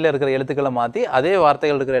வார்த்தையில் இருக்கிற எழுத்துக்களை மாற்றி அதே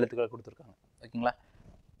வார்த்தைகள் இருக்கிற எழுத்துக்கள் கொடுத்துருக்காங்க ஓகேங்களா.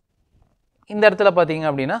 இந்த இடத்துல பார்த்தீங்க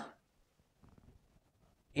அப்படின்னா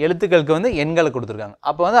எழுத்துக்களுக்கு வந்து எண்களை கொடுத்துருக்காங்க,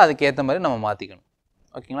 அப்போ வந்து அதுக்கேற்ற மாதிரி நம்ம மாற்றிக்கணும்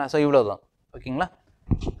ஓகேங்களா. ஸோ இவ்வளோ தான் ஓகேங்களா.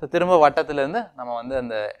 ஸோ திரும்ப வட்டத்திலேருந்து நம்ம வந்து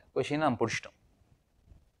அந்த கொஷினை நம்ம பிடிச்சிட்டோம்.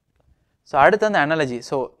 ஸோ அடுத்து வந்து அனாலஜி.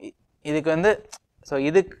 ஸோ இதுக்கு வந்து ஸோ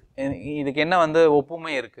இதுக்கு என்ன வந்து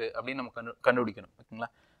ஒப்புமை இருக்குது அப்படின்னு நம்ம கண்டுபிடிக்கணும் ஓகேங்களா.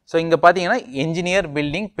 ஸோ இங்கே பார்த்தீங்கன்னா என்ஜினியர்,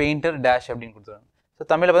 பில்டிங், பெயிண்டர், டேஷ் அப்படின்னு கொடுத்துருக்காங்க. ஸோ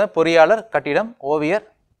தமிழில் பார்த்தா பொறியாளர், கட்டிடம், ஓவியர்,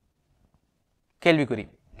 கேள்விக்குறி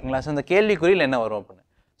ஓகேங்களா. ஸோ இந்த கேள்விக்குறியில் என்ன வரும் அப்படின்னு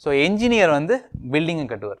ஸோ என்ஜினியர் வந்து பில்டிங்கை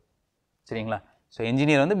கட்டுவார் சரிங்களா. ஸோ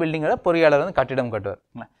என்ஜினியர் வந்து பில்டிங்கோட, பொறியாளர் வந்து கட்டிடம் கட்டுவார்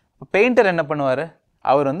ஓகேங்களா. இப்போ பெயிண்டர் என்ன பண்ணுவார்?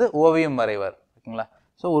 அவர் வந்து ஓவியம் வரைவார் ஓகேங்களா.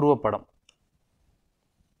 ஸோ உருவப்படம்,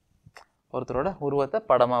 ஒருத்தரோட உருவத்தை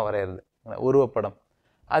படமாக வரைகிறது உருவப்படம்.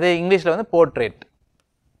 அதே இங்கிலீஷில் வந்து போர்ட்ரேட்.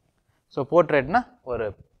 ஸோ போர்ட்ரேட்னா ஒரு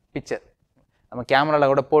பிக்சர், நம்ம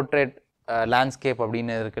கேமராவில் கூட போர்ட்ரேட், லேண்ட்ஸ்கேப்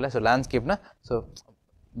அப்படின்னு இருக்குல்ல. ஸோ லேண்ட்ஸ்கேப்னா ஸோ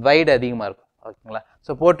வைடு அதிகமாக இருக்கும் ஓகேங்களா.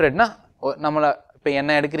 ஸோ போர்ட்ரேட்னா நம்மளை இப்போ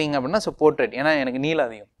என்ன எடுக்கிறீங்க அப்படின்னா ஸோ போர்ட்ரேட், ஏன்னா எனக்கு நீளம்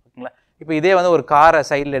அதிகம் ஓகேங்களா. இப்போ இதே வந்து ஒரு காரை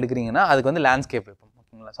சைடில் எடுக்கிறீங்கன்னா அதுக்கு வந்து லேண்ட்ஸ்கேப் இருக்கும்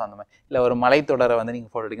ஓகேங்களா. ஸோ அந்த மாதிரி இல்லை ஒரு மலைத்தொடரை வந்து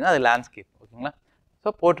நீங்கள் ஃபோட்டோ எடுக்கிறீங்கன்னா அது லேண்ட்ஸ்கேப் ஓகேங்களா. ஸோ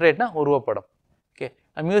போர்ட்ரேட்னா உருவப்படம். ஓகே,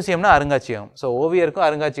 மியூசியம்னா அருங்காட்சியகம். ஸோ ஓவியருக்கும்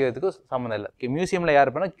அருங்காட்சியகத்துக்கும் சம்மந்தம் இல்லை. ஓகே, மியூசியமில் யார்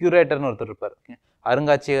இருப்பாங்கன்னா கியூரேட்டர்னு ஒருத்தர் இருப்பார். ஓகே,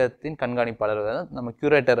 அருங்காட்சியகத்தின் கண்காணிப்பாளர் நம்ம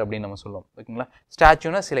கியூரேட்டர் அப்படின்னு நம்ம சொல்லுவோம் ஓகேங்களா.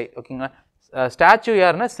 ஸ்டாச்சுனா சிலை ஓகேங்களா. ஸ்டாச்சு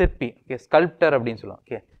யாருன்னா சிற்பி. ஓகே, ஸ்கல்ப்டர் அப்படின்னு சொல்லுவோம்.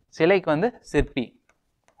 ஓகே, சிலைக்கு வந்து சிற்பி,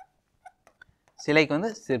 சிலைக்கு வந்து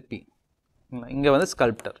சிற்பி, இங்கே வந்து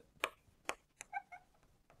ஸ்கல்ப்டர்.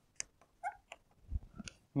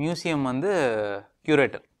 மியூசியம் வந்து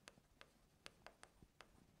கியூரேட்டர்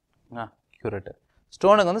கியூரேட்டர்.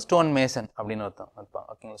 ஸ்டோனுக்கு வந்து ஸ்டோன் மேசன் அப்படின்னு ஒருத்தன் இருப்பாங்க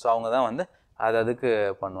ஓகேங்களா. ஸோ அவங்க தான் வந்து அதுக்கு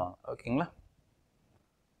பண்ணுவாங்க ஓகேங்களா.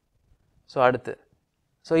 ஸோ அடுத்து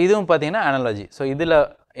ஸோ இதுவும் பார்த்தீங்கன்னா அனாலஜி. ஸோ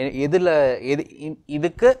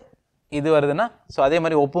இதுக்கு இது வருதுன்னா ஸோ அதே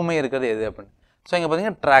மாதிரி ஒப்புமை இருக்கிறது எது அப்படின்னு. ஸோ இங்கே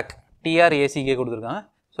பார்த்தீங்கன்னா ட்ராக், TRACK கொடுத்துருக்காங்க.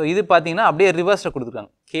 ஸோ இது பார்த்தீங்கன்னா அப்படியே ரிவர்ஸில்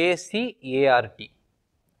கொடுத்துருக்காங்க, KCART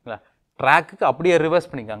ஓகேங்களா. ட்ராக்குக்கு அப்படியே ரிவர்ஸ்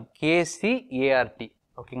பண்ணிக்காங்க, KCART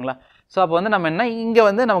ஓகேங்களா. ஸோ அப்போ வந்து நம்ம என்ன இங்கே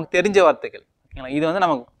வந்து நமக்கு தெரிஞ்ச வார்த்தைகள் ஓகேங்களா. இது வந்து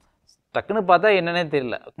நமக்கு டக்குன்னு பார்த்தா என்னன்னே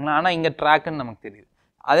தெரியல ஓகேங்களா, ஆனால் இங்கே ட்ராக்குன்னு நமக்கு தெரியுது.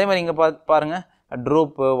 அதே மாதிரி இங்கே பாருங்கள்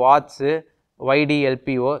ட்ரூப்பு, வாட்ஸு,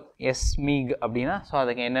 YDLPO, SMIG அப்படின்னா ஸோ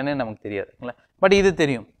அதுக்கு என்னென்னு நமக்கு தெரியாது ஓகேங்களா. பட் இது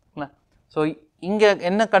தெரியும் ஓகேங்களா. ஸோ இங்கே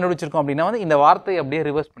என்ன கண்டுபிடிச்சிருக்கோம் அப்படின்னா வந்து இந்த வார்த்தையை அப்படியே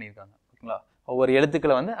ரிவர்ஸ் பண்ணியிருக்காங்க ஓகேங்களா. ஒவ்வொரு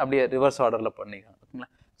எழுத்துக்களை வந்து அப்படியே ரிவர்ஸ் ஆர்டரில் பண்ணியிருக்காங்க ஓகேங்களா.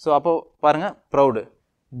 ஸோ அப்போ பாருங்கள் ப்ரௌடு,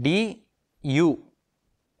 DU,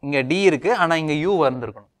 இங்கே D இருக்குது ஆனால் இங்கே U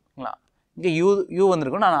வந்திருக்கணும் ஓகேங்களா. இங்கே U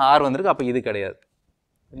வந்திருக்கணும் ஆனால் R வந்திருக்கு, அப்போ இது கிடையாது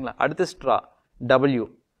ஓகேங்களா. அடுத்து straw, W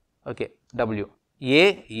okay, W,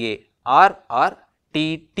 AA,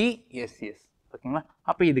 RRTTSS ஓகேங்களா.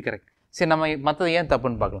 அப்போ இது கரெக்ட். சரி, நம்ம மற்றது ஏன்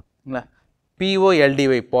தப்புன்னு பார்க்கலாம் ஓகேங்களா.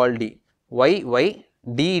 POLDY பால்டி, YYDDLLO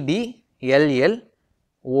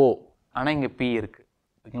ஆனால் இங்கே P இருக்குது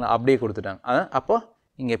ஓகேங்களா, அப்படியே கொடுத்துட்டாங்க. அப்போ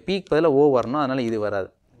இங்கே Pக்கு பதிலாக O வரணும், அதனால் இது வராது.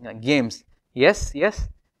 கேம்ஸ்,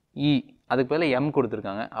 SSE அதுக்கு பதிலாக M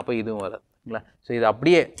கொடுத்துருக்காங்க, அப்போ இதுவும் வராது ஓகேங்களா. ஸோ இது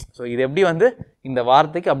அப்படியே, ஸோ இது எப்படி வந்து இந்த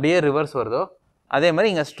வார்த்தைக்கு அப்படியே ரிவர்ஸ் வருதோ அதே மாதிரி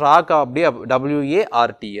இங்கே ஸ்ட்ராக் அப்படியே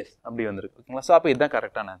WARTS அப்படி வந்திருக்கு ஓகேங்களா. ஸோ அப்போ இதுதான்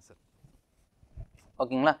கரெக்டான ஆன்சர்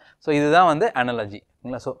ஓகேங்களா. ஸோ இதுதான் வந்து அனாலஜி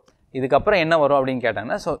ஓகேங்களா. ஸோ இதுக்கப்புறம் என்ன வரும் அப்படின்னு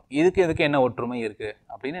கேட்டாங்கன்னா ஸோ இதுக்கு என்ன ஒற்றுமை இருக்குது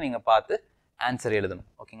அப்படின்னு நீங்கள் பார்த்து ஆன்சர் எழுதணும்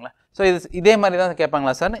ஓகேங்களா. ஸோ இதே மாதிரி தான்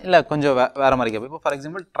கேட்பாங்களா சார், இல்லை கொஞ்சம் வேறு மாதிரி கேட்போம். இப்போ ஃபார்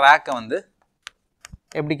எக்ஸாம்பிள் ட்ராக்கை வந்து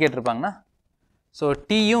எப்படி கேட்டிருப்பாங்கன்னா ஸோ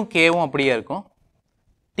Tயும் Kவும் அப்படியே இருக்கும்,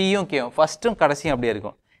 Tயும் Kவும் ஃபஸ்ட்டும் கடைசியும் அப்படியே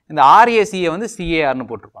இருக்கும். இந்த RACயை வந்து CARனு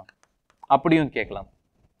போட்டிருப்பாங்க, அப்படியும் கேட்கலாம்.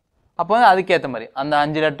 அப்போ வந்து அதுக்கேற்ற மாதிரி அந்த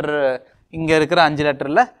 5 லெட்டர் இங்கே இருக்கிற 5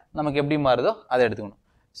 லெட்டரில் நமக்கு எப்படி மாறுதோ அதை எடுத்துக்கணும்.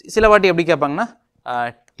 சில வாட்டி எப்படி கேட்பாங்கன்னா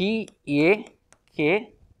TAK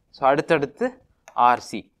ஸோ அடுத்தடுத்து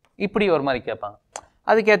RC இப்படி ஒரு மாதிரி கேட்பாங்க.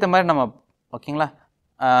 அதுக்கேற்ற மாதிரி நம்ம ஓகேங்களா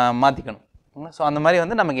மாற்றிக்கணும் ஓகேங்களா. ஸோ அந்த மாதிரி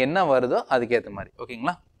வந்து நமக்கு என்ன வருதோ அதுக்கேற்ற மாதிரி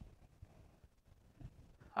ஓகேங்களா.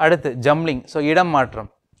 அடுத்து ஜம்ப்ளிங் ஸோ இடம் மாற்றம்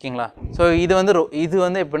ஓகேங்களா. ஸோ இது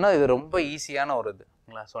வந்து எப்படின்னா இது ரொம்ப ஈஸியான ஒரு இது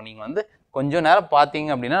ஓகேங்களா. ஸோ நீங்கள் வந்து கொஞ்சம் நேரம் பார்த்தீங்க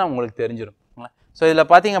அப்படின்னா உங்களுக்கு தெரிஞ்சிடும் ஓகேங்களா. ஸோ இதில்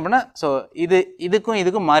பார்த்தீங்க அப்படின்னா ஸோ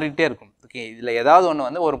இதுக்கும் மாறிட்டே இருக்கும் ஓகே. இதில் ஏதாவது ஒன்று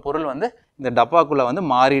வந்து ஒரு பொருள் வந்து இந்த டப்பாக்குள்ளே வந்து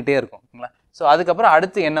மாறிட்டே இருக்கும் ஓகேங்களா. ஸோ அதுக்கப்புறம்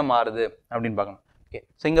அடுத்து என்ன மாறுது அப்படின்னு பார்க்கணும் ஓகே.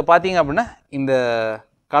 ஸோ இங்கே பார்த்தீங்க அப்படின்னா இந்த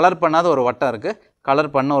கலர் பண்ணாத ஒரு வட்டம் இருக்குது, கலர்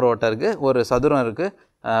பண்ண ஒரு வட்டம் இருக்குது, ஒரு சதுரம் இருக்குது,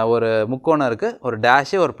 ஒரு முக்கோணம் இருக்குது, ஒரு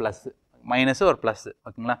டேஷு, ஒரு ப்ளஸ்ஸு, மைனஸு, ஒரு ப்ளஸ்ஸு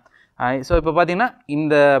ஓகேங்களா. ஸோ இப்போ பார்த்தீங்கன்னா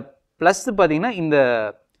இந்த ப்ளஸ்ஸு பார்த்தீங்கன்னா இந்த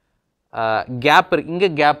கேப் இருக்குது, இங்கே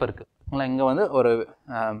கேப் இருக்குது ஓகேங்களா. இங்கே வந்து ஒரு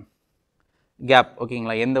கேப்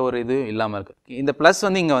ஓகேங்களா, எந்த ஒரு இதுவும் இல்லாமல் இருக்குது. இந்த ப்ளஸ்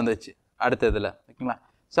வந்து இங்கே வந்துச்சு அடுத்த இதில் ஓகேங்களா.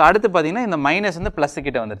 ஸோ அடுத்து பார்த்தீங்கன்னா இந்த மைனஸ் வந்து ப்ளஸ்ஸு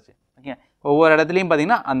கிட்ட வந்துருச்சு ஓகே. ஒவ்வொரு இடத்துலையும்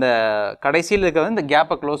பார்த்தீங்கன்னா அந்த கடைசியில் இருக்கிறது இந்த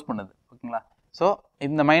கேப்பை க்ளோஸ் பண்ணுது ஓகேங்களா. ஸோ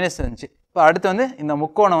இந்த மைனஸ் இருந்துச்சு. இப்போ அடுத்து வந்து இந்த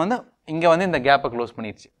முக்கோணம் வந்து இங்கே வந்து இந்த கேப்பை க்ளோஸ்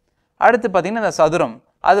பண்ணிடுச்சு. அடுத்து பார்த்தீங்கன்னா இந்த சதுரம்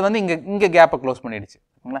அது வந்து இங்கே கேப்பை க்ளோஸ் பண்ணிடுச்சு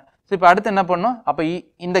ஓகேங்களா. ஸோ இப்போ அடுத்து என்ன பண்ணணும், அப்போ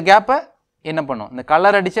இந்த கேப்பை என்ன பண்ணும், இந்த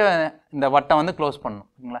கலர் அடித்த இந்த வட்டம் வந்து க்ளோஸ் பண்ணணும்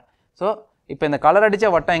ஓகேங்களா. ஸோ இப்போ இந்த கலர் அடித்த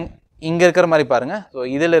வட்டம் இங்கே இருக்கிற மாதிரி பாருங்கள். ஸோ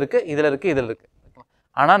இதில் இருக்குது.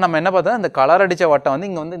 ஆனால் நம்ம என்ன பார்த்தோம், இந்த கலர் அடித்த வட்டம் வந்து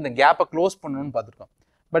இங்கே வந்து இந்த கேப்பை க்ளோஸ் பண்ணணும்னு பார்த்துருக்கோம்.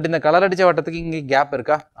 பட் இந்த கலர் அடித்த வட்டத்துக்கு இங்கே கேப்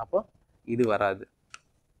இருக்கா, அப்போது இது வராது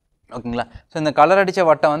ஓகேங்களா. ஸோ இந்த கலர் அடித்த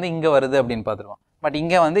வட்டம் வந்து இங்கே வருது அப்படின்னு பார்த்துருக்கோம். பட்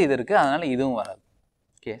இங்கே வந்து இது இருக்குது, அதனால் இதுவும் வராது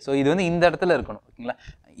ஓகே. ஸோ இது வந்து இந்த இடத்துல இருக்கணும் ஓகேங்களா.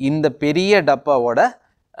 இந்த பெரிய டப்பாவோட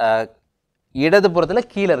இடதுபுறத்தில்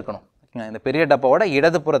கீழே இருக்கணும் ஓகேங்களா. இந்த பெரிய டப்பாவோட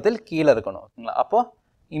இடதுபுறத்தில் கீழே இருக்கணும் ஓகேங்களா. அப்போது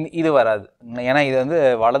இது வராது ஏன்னா இது வந்து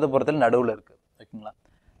வலதுபுறத்தில் நடுவில் இருக்குது ஓகேங்களா.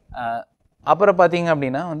 அப்புறம் பார்த்தீங்க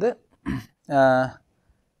அப்படின்னா வந்து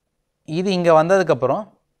இது இங்கே வந்ததுக்கப்புறம்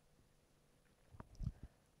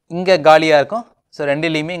இங்கே காலியாக இருக்கும். ஸோ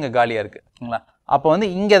ரெண்டுலேயுமே இங்கே காலியாக இருக்குது ஓகேங்களா. அப்போ வந்து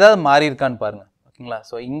இங்கே ஏதாவது மாறி இருக்கான்னு பாருங்கள் ஓகேங்களா.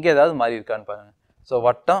 ஸோ இங்கே ஏதாவது மாறி இருக்கான்னு பாருங்கள். ஸோ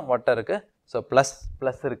வட்டம் இருக்குது, ஸோ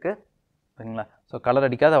ப்ளஸ் இருக்குது ஓகேங்களா. ஸோ கலர்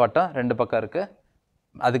அடிக்காத வட்டம் 2 பக்கம் இருக்குது,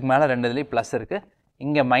 அதுக்கு மேலே 2 இதுலேயும் ப்ளஸ் இருக்குது,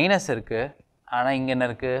 இங்கே மைனஸ் இருக்குது, ஆனால் இங்கே என்ன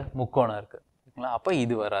இருக்குது, முக்கோணம் இருக்குது ஓகேங்களா. அப்போ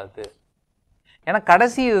இது வராது ஏன்னா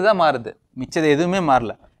கடைசி இதுதான் மாறுது, மிச்சது எதுவுமே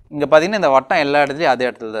மாறல. இங்கே பார்த்தீங்கன்னா இந்த வட்டம் எல்லா இடத்துலையும் அதே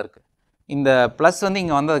இடத்துல தான் இருக்குது. இந்த ப்ளஸ் வந்து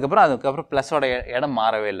இங்கே அதுக்கப்புறம் ப்ளஸோட இடம்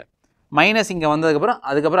மாறவே இல்லை. மைனஸ் இங்கே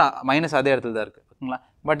அதுக்கப்புறம் மைனஸ் அதே இடத்துல தான் இருக்குது ஓகேங்களா.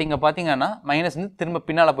 பட் இங்கே பார்த்தீங்கன்னா மைனஸ் வந்து திரும்ப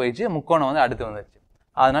பின்னால் போயிடுச்சு, முக்கோணம் வந்து அடுத்து வந்துடுச்சு,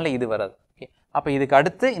 அதனால் இது வராது ஓகே. அப்போ இதுக்கு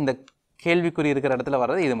அடுத்து இந்த கேள்விக்குறி இருக்கிற இடத்துல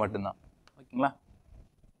வர்றது இது மட்டும்தான்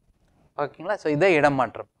ஓகேங்களா. ஸோ இதே இடம்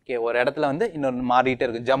மாற்றம் ஓகே. ஒரு இடத்துல வந்து இன்னொரு மாறிட்டே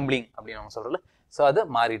இருக்கும், ஜம்பிளிங் அப்படின்னு நம்ம சொல்கிறோம்ல. ஸோ அது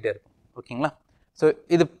மாறிட்டே இருக்கும் ஓகேங்களா. ஸோ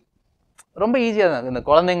இது ரொம்ப ஈஸியாக தான், இந்த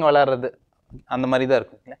குழந்தைங்க விளையாடுறது அந்த மாதிரி தான்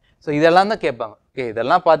இருக்கும். ஸோ இதெல்லாம் தான் கேட்பாங்க ஓகே.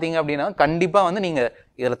 இதெல்லாம் பார்த்தீங்க அப்படின்னா கண்டிப்பாக வந்து நீங்கள்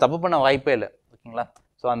இதில் தப்பு பண்ண வாய்ப்பே இல்லை ஓகேங்களா.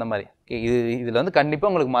 ஸோ அந்த மாதிரி ஓகே. இதில் வந்து கண்டிப்பாக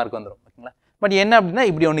உங்களுக்கு மார்க் வந்துடும் ஓகேங்களா. பட் என்ன அப்படின்னா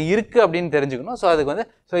இப்படி ஒன்று இருக்குது அப்படின்னு தெரிஞ்சுக்கணும். ஸோ அதுக்கு வந்து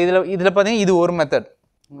இதில் பார்த்தீங்கன்னா இது ஒரு மெத்தட்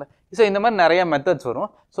ஓகேங்களா. ஸோ இந்த மாதிரி நிறைய மெத்தட்ஸ்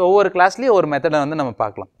வரும். ஸோ ஒவ்வொரு கிளாஸ்லேயும் ஒரு மெத்தடை வந்து நம்ம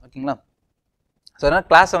பார்க்கலாம் ஓகேங்களா. ஸோ அதனால்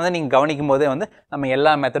கிளாஸை வந்து நீங்கள் கவனிக்கும் போதே வந்து நம்ம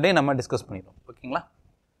எல்லா மெத்தடையும் நம்ம டிஸ்கஸ் பண்ணிடுவோம் ஓகேங்களா.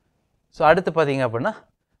 ஸோ அடுத்து பார்த்தீங்க அப்படின்னா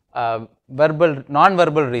நான்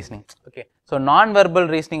வெர்பல் ரீசனிங் ஓகே. ஸோ நான் வெர்பல்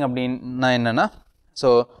ரீசனிங் அப்படின்னா என்னென்னா, ஸோ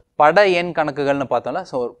பட எண் கணக்குகள்னு பார்த்தோம்ல.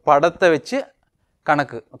 ஸோ படத்தை வச்சு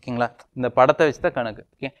கணக்கு ஓகேங்களா. இந்த படத்தை வச்சு தான் கணக்கு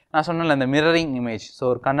ஓகே. நான் சொன்னேன்ல இந்த மிரரிங் இமேஜ், ஸோ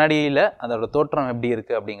ஒரு கண்ணாடியில் அதோட தோற்றம் எப்படி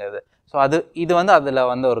இருக்குது அப்படிங்கிறது. ஸோ இது வந்து அதில்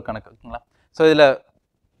வந்து ஒரு கணக்கு ஓகேங்களா. ஸோ இதில்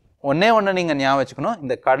ஒன்று நீங்கள் ஞாபகம் வச்சுக்கணும்,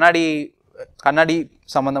 இந்த கண்ணாடி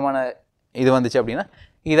சம்மந்தமான இது வந்துச்சு அப்படின்னா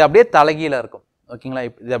இது அப்படியே தலைகீழாக இருக்கும் ஓகேங்களா.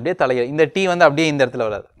 இது அப்படியே தலைகீழ, இந்த டி வந்து அப்படியே இந்த இடத்துல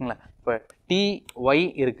வராது ஓகேங்களா. இப்போ TY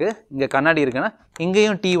இருக்குது, இங்கே கண்ணாடி இருக்குன்னா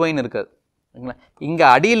இங்கேயும் TYன்னு இருக்காது ஓகேங்களா. இங்கே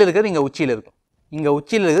அடியில் இருக்கிறது இங்கே உச்சியில் இருக்கும், இங்கே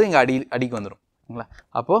உச்சியில் இருக்கிறது இங்கே அடிக்கு வந்துடும் ஓகேங்களா.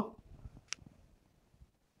 அப்போது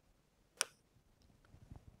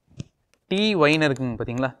TYன்னு இருக்குங்க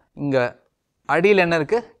பார்த்தீங்களா. இங்கே அடியில் என்ன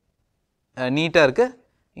இருக்குது, நீட்டாக இருக்குது,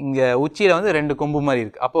 இங்கே உச்சியில் வந்து 2 கொம்பு மாதிரி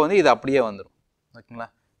இருக்குது. அப்போ வந்து இது அப்படியே வந்துடும் ஓகேங்களா.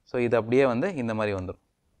 ஸோ இது அப்படியே வந்து இந்த மாதிரி வந்துடும்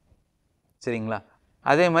சரிங்களா?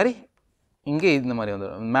 அதே மாதிரி இங்கே இந்த மாதிரி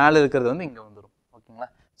வந்துடும், மேலே இருக்கிறது வந்து இங்கே வந்துடும். ஓகேங்களா?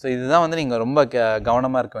 ஸோ இதுதான் வந்து நீங்கள் ரொம்ப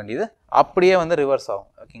கவனமாக இருக்க வேண்டியது. அப்படியே வந்து ரிவர்ஸ் ஆகும்.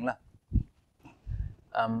 ஓகேங்களா?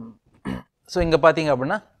 ஸோ இங்கே பார்த்தீங்க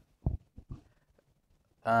அப்படின்னா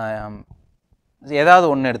ஏதாவது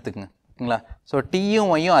ஒன்று எடுத்துக்கங்க. ஓகேங்களா? ஸோ டீயும்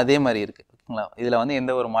ஒய்யும் அதே மாதிரி இருக்குது. ஓகேங்களா? இதில் வந்து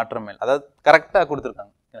எந்த ஒரு மாற்றமும் இல்லை, அதாவது கரெக்டாக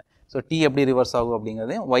கொடுத்துருக்காங்க. ஸோ டி எப்படி ரிவர்ஸ் ஆகும்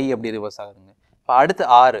அப்படிங்கிறதையும் ஒய் எப்படி ரிவர்ஸ் ஆகுதுங்க. இப்போ அடுத்து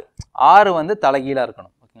ஆறு வந்து தலைகீழாக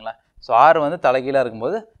இருக்கணும். ஓகேங்களா? ஸோ 6 வந்து தலைகீழாக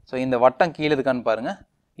இருக்கும்போது ஸோ இந்த வட்டம் கீழே இருக்கான்னு பாருங்கள்,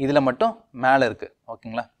 இதில் மட்டும் மேலே இருக்குது.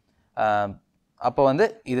 ஓகேங்களா? அப்போ வந்து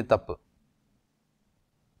இது தப்பு.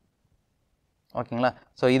 ஓகேங்களா?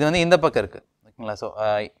 ஸோ இது வந்து இந்த பக்கம் இருக்குது. ஓகேங்களா? ஸோ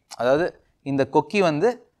அதாவது இந்த கொக்கி வந்து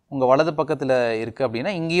உங்கள் வலது பக்கத்தில் இருக்குது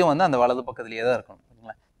அப்படின்னா இங்கேயும் வந்து அந்த வலது பக்கத்துலேயே தான் இருக்கணும்.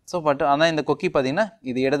 ஓகேங்களா? ஸோ பட் ஆனால் இந்த கொக்கி பார்த்தீங்கன்னா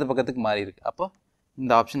இது இடது பக்கத்துக்கு மாறி இருக்குது. அப்போ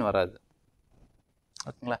இந்த ஆப்ஷன் வராது.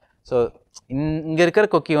 ஓகேங்களா? ஸோ இங்கே இருக்கிற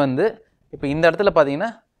கொக்கி வந்து இப்போ இந்த இடத்துல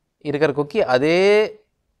பார்த்தீங்கன்னா இருக்கிற கொக்கி அதே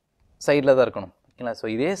சைடில் தான் இருக்கணும். ஓகேங்களா? ஸோ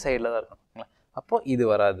இதே சைடில் தான் இருக்கணும். ஓகேங்களா? அப்போது இது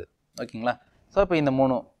வராது. ஓகேங்களா? ஸோ இப்போ இந்த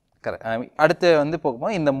 3 கரெக்ட். அடுத்து வந்து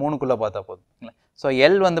போகும்போது இந்த 3க்குள்ளே பார்த்தா போதும். ஓகேங்களா? ஸோ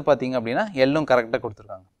எல் வந்து பார்த்தீங்க அப்படின்னா எல்லும் கரெக்டாக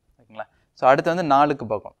கொடுத்துருக்காங்க. ஓகேங்களா? ஸோ அடுத்து வந்து 4க்கு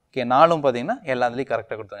பார்க்கணும். ஓகே, 4ம் பார்த்தீங்கன்னா எல்லாத்துலேயும்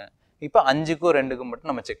கரெக்டாக கொடுத்துருக்காங்க. இப்போ 5க்கும் 2க்கும்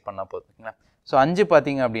மட்டும் நம்ம செக் பண்ணால் போதும். ஓகேங்களா? ஸோ 5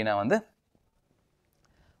 பார்த்தீங்க அப்படின்னா வந்து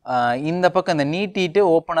இந்த பக்கம் இந்த நீட்டிட்டு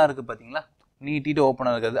ஓப்பனாக இருக்குது பார்த்தீங்களா, நீட்டிட்டு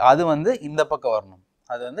ஓப்பனாக இருக்கிறது அது வந்து இந்த பக்கம் வரணும்.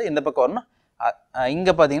 அது வந்து இந்த பக்கம் வரணும்.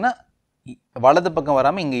 இங்கே பார்த்தீங்கன்னா வலது பக்கம்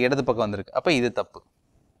வராமல் இங்கே இடது பக்கம் வந்திருக்கு. அப்போ இது தப்பு.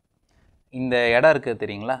 இந்த இடம் இருக்குது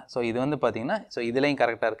தெரியுங்களா? ஸோ இது வந்து பார்த்தீங்கன்னா ஸோ இதுலேயும்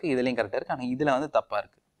கரெக்டாக இருக்குது, இதுலேயும் கரெக்டாக இருக்குது, ஆனால் இதில் வந்து தப்பாக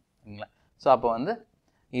இருக்குது. ஓகேங்களா? ஸோ அப்போ வந்து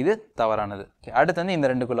இது தவறானது. ஓகே, அடுத்து வந்து இந்த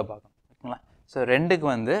 2க்குள்ளே பார்க்கணும். ஓகேங்களா? ஸோ 2க்கு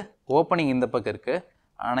வந்து ஓப்பனிங் இந்த பக்கம் இருக்குது,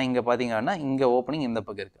 ஆனால் இங்கே பார்த்தீங்கன்னா இங்கே ஓப்பனிங் இந்த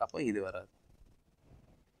பக்கம் இருக்குது. அப்போ இது வராது.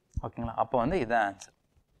 ஓகேங்களா? அப்போ வந்து இதுதான் ஆன்சர்.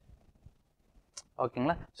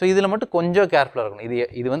 ஓகேங்களா? ஸோ இதில் மட்டும் கொஞ்சம் கேர்ஃபுல்லாக இருக்கணும்.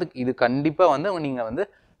 இது வந்து இது கண்டிப்பாக வந்து நீங்கள் வந்து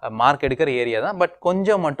மார்க் எடுக்கிற ஏரியா தான், பட்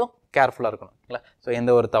கொஞ்சம் மட்டும் கேர்ஃபுல்லாக இருக்கணும். ஓகேங்களா? ஸோ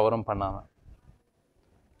எந்த ஒரு தவறும் பண்ணாமல்.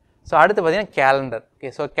 ஸோ அடுத்து பார்த்தீங்கன்னா கேலண்டர். ஓகே,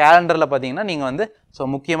 ஸோ கேலண்டரில் பார்த்தீங்கன்னா நீங்கள் வந்து ஸோ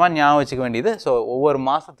முக்கியமாக ஞாபகம் வச்சுக்க வேண்டியது ஸோ ஒவ்வொரு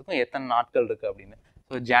மாதத்துக்கும் எத்தனை நாட்கள் இருக்குது அப்படின்னு.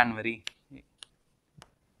 ஸோ ஜான்வரி,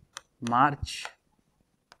 மார்ச்,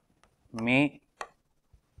 மே,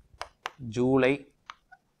 ஜூலை,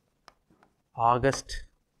 ஆகஸ்ட்,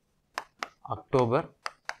 அக்டோபர்,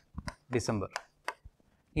 டிசம்பர்,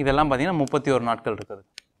 இதெல்லாம் பார்த்தீங்கன்னா 31 நாட்கள் இருக்குது.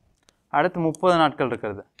 அடுத்து 30 நாட்கள்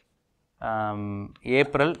இருக்கிறது.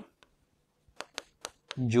 April,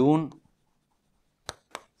 June,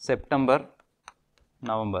 September,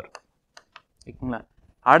 November. ஓகேங்களா?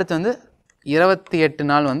 அடுத்து வந்து 28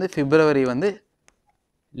 நாள் வந்து பிப்ரவரி வந்து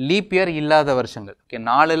லீப் இயர் இல்லாத வருஷங்கள். ஓகே,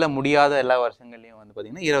 4ல் முடியாத எல்லா வருஷங்கள்லையும் வந்து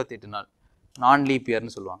பார்த்தீங்கன்னா 28 நாள் நான் லீப்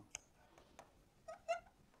இயர்னு சொல்லுவாங்க.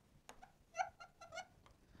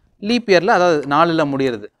 லீப் இயரில் அதாவது 4ல்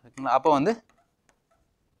முடிகிறது. ஓகேங்களா? அப்போ வந்து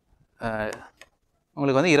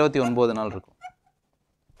உங்களுக்கு வந்து 29 நாள் இருக்கும்.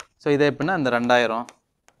 ஸோ இதை எப்படின்னா இந்த 2000,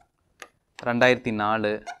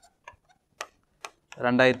 2004,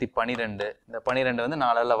 2012, இந்த 12 வந்து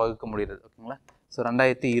 4ஆல் வகுக்க முடியுது. ஓகேங்களா? ஸோ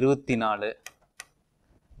 2024,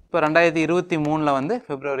 இப்போ 2023 வந்து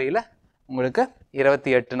பிப்ரவரியில் உங்களுக்கு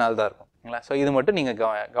 28 நாள் தான் இருக்கும். ஓகேங்களா? ஸோ இது மட்டும் நீங்கள்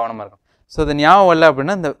கவனமாக இருக்கும். ஸோ இது ஞாபகம் இல்லை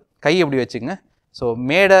அப்படின்னா இந்த கை எப்படி வச்சுக்கோங்க. ஸோ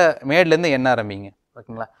மேட்லேருந்து எண்ண ஆரம்பிங்க.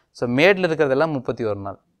 ஓகேங்களா? ஸோ மேடில் இருக்கிறதெல்லாம் 31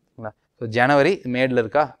 நாள். ஓகேங்களா? ஸோ ஜனவரி மேடில்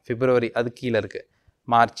இருக்கா, பிப்ரவரி அது கீழே இருக்குது,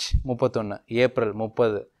 மார்ச் 31, ஏப்ரல்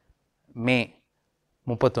 30, மே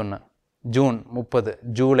 31, ஜூன் 30,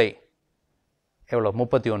 ஜூலை எவ்வளோ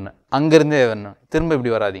 31, அங்கேருந்தே வரணும், திரும்ப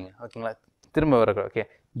இப்படி வராதிங்க. ஓகேங்களா? திரும்ப வர. ஓகே,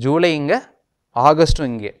 ஜூலை இங்கே, ஆகஸ்ட்டும்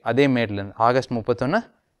இங்கே அதே மேட்லேருந்து August 31,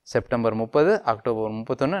 September 30, October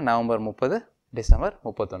 31, November 30, December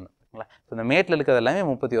 31. ஓகேங்களா? ஸோ இந்த மேட்டில் இருக்கிறது எல்லாமே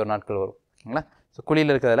 31 நாட்கள் வரும். ஓகேங்களா? ஸோ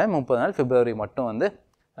குழியில் இருக்கிறது எல்லாமே 30 நாள். பிப்ரவரி மட்டும் வந்து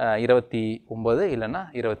 29 இல்லைன்னா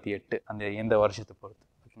 28, அந்த எந்த வருஷத்தை பொறுத்து.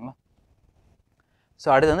 ஓகேங்களா? ஸோ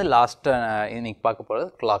அடுத்து வந்து லாஸ்ட்டாக இன்னைக்கு பார்க்க போகிறது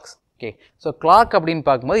கிளாக்ஸ். ஓகே, ஸோ கிளாக் அப்படின்னு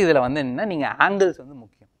பார்க்கும்போது இதில் வந்து என்னென்னா நீங்கள் ஆங்கிள்ஸ் வந்து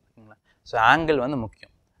முக்கியம். ஓகேங்களா? ஸோ ஆங்கிள் வந்து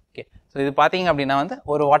முக்கியம். ஓகே, ஸோ இது பார்த்தீங்க அப்படின்னா வந்து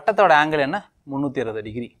ஒரு வட்டத்தோட ஆங்கிள் என்ன 360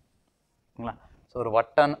 டிகிரி. ஓகேங்களா? ஸோ ஒரு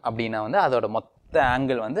வட்டம் அப்படின்னா வந்து அதோட மொத்த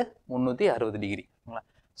ஆங்கிள் வந்து 360 டிகிரி. ஓகேங்களா?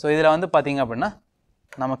 ஸோ இதில் வந்து பார்த்தீங்க அப்படின்னா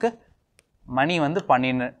நமக்கு மணி வந்து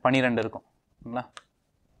 12 இருக்கும். ஓகேங்களா?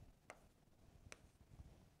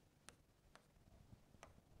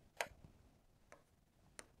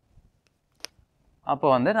 அப்போ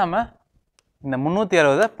வந்து நம்ம இந்த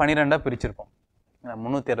 360 12ஆக பிரிச்சிருப்போம்.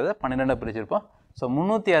 360 12ஆக பிரிச்சிருப்போம். ஸோ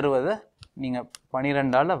 360 நீங்கள்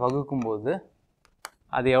 12ஆல் வகுக்கும்போது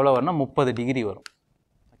அது எவ்வளோ வரும்னா 30 டிகிரி வரும்.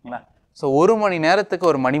 ஓகேங்களா? ஸோ 1 மணி நேரத்துக்கு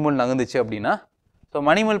ஒரு மணிமுள் நகர்ந்துச்சு அப்படின்னா, ஸோ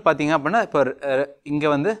மணிமுள் பார்த்தீங்க அப்படின்னா இப்போ இங்கே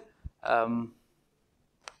வந்து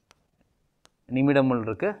நிமிடமுள்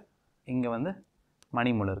இருக்குது, இங்கே வந்து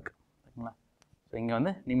மணிமுள் இருக்குது. ஓகேங்களா? ஸோ இங்கே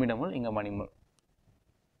வந்து நிமிடமுள், இங்கே மணிமுள்.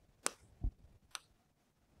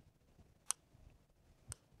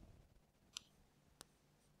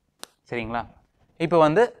 சரிங்களா? இப்போ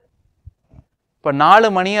வந்து இப்போ 4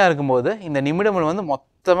 மணியாக இருக்கும்போது இந்த நிமிடமுள் வந்து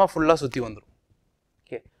மொத்தமாக ஃபுல்லாக சுற்றி வந்துடும்.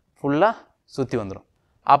 ஓகே, ஃபுல்லாக சுற்றி வந்துடும்.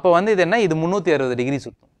 அப்போ வந்து இது என்ன, இது 360 டிகிரி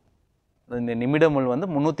சுற்றும். இந்த நிமிடமுள் வந்து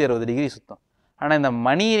 360 டிகிரி சுற்றும். ஆனால் இந்த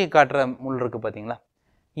மணி காட்டுற முள் இருக்குது பார்த்தீங்களா,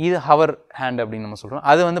 இது ஹவர் ஹேண்ட் அப்படின்னு நம்ம சொல்கிறோம்.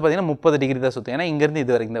 அது வந்து பார்த்திங்கன்னா 30 டிகிரி தான் சுற்றும். ஏன்னா இங்கேருந்து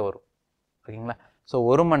இது வரைக்கும் தான் வரும். ஓகேங்களா? ஸோ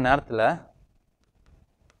ஒரு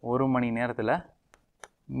மணி நேரத்தில்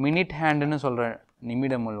மினிட் ஹேண்டுன்னு சொல்கிற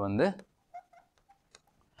நிமிடமுள் வந்து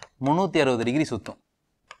 360 டிகிரி சுற்றும்.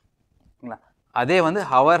 ஓகேங்களா? அதே வந்து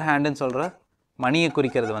ஹவர் ஹேண்டுன்னு சொல்கிற மணியை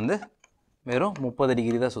குறிக்கிறது வந்து வெறும் 30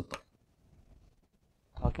 டிகிரி தான் சுற்றும்.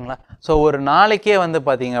 ஓகேங்களா? ஸோ ஒரு நாளைக்கே வந்து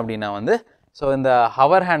பார்த்தீங்க அப்படின்னா வந்து ஸோ இந்த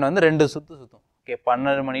ஹவர் ஹேண்ட் வந்து 2 சுற்றும். ஓகே,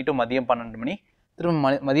 12 மணி டு மதியம் 12 மணி, திரும்ப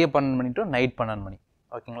மதியம் 12 மணி டு நைட் 12 மணி.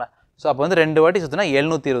 ஓகேங்களா? ஸோ அப்போ வந்து 2 வாட்டி சுற்றினா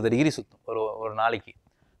 720 டிகிரி சுற்றும் ஒரு நாளைக்கு.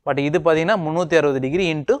 பட் இது பார்த்தீங்கன்னா 360 டிகிரி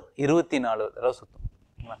இன்ட்டு 24 தடவை சுற்றும்.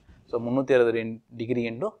 ஓகேங்களா? So 360 degree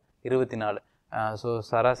into 24. ஸோ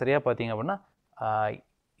சராசரியாக பார்த்தீங்க அப்படின்னா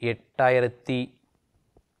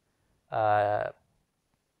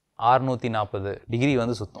 8640 டிகிரி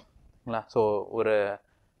வந்து சுற்றும். ஓகேங்களா? ஸோ ஒரு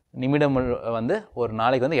நிமிடம் வந்து ஒரு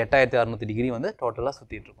நாளைக்கு வந்து 8600 டிகிரி வந்து டோட்டலாக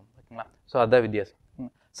சுற்றிட்டு இருக்கும். ஓகேங்களா? ஸோ அதுதான் வித்தியாசம்.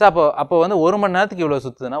 ஸோ அப்போ வந்து ஒரு மணி நேரத்துக்கு எவ்வளோ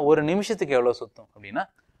சுற்றுதுன்னா ஒரு நிமிஷத்துக்கு எவ்வளோ சுற்றும் அப்படின்னா,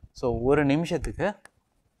 ஸோ ஒரு நிமிஷத்துக்கு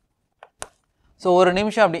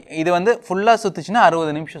அப்படி இது வந்து ஃபுல்லாக சுற்றுச்சுன்னா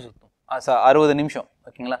 60 நிமிஷம் சுற்றும். 60 நிமிஷம்.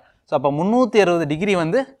 ஓகேங்களா? ஸோ அப்போ 360 டிகிரி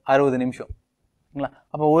வந்து 60 நிமிஷம். ஓகேங்களா?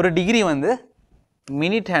 அப்போ ஒரு டிகிரி வந்து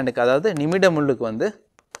மினிட் ஹேண்டுக்கு, அதாவது நிமிட முள்ளுக்கு வந்து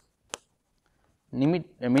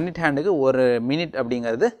மினிட் ஹேண்டுக்கு ஒரு மினிட்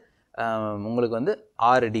அப்படிங்கிறது உங்களுக்கு வந்து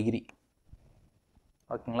 6 டிகிரி.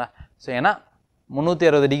 ஓகேங்களா? ஸோ ஏன்னா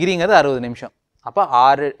 360 டிகிரிங்கிறது 60 நிமிஷம். அப்போ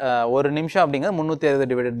ஒரு நிமிஷம் அப்படிங்கிறது 360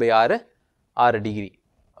 டிவைடட் பை 6 டிகிரி.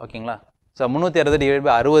 ஓகேங்களா? So 360 divide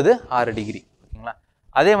by 60 6 degree. ஓகேங்களா?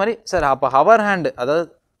 அதே மாதிரி சார் அப்போ ஹவர் ஹேண்டு, அதாவது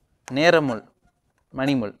நேரமுள்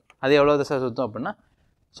மணிமுள், அது எவ்வளோ சார் சுற்றும் அப்படின்னா,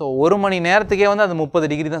 ஸோ ஒரு மணி நேரத்துக்கே வந்து அது 30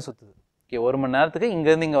 டிகிரி தான் சுற்றுது. ஓகே, ஒரு மணி நேரத்துக்கு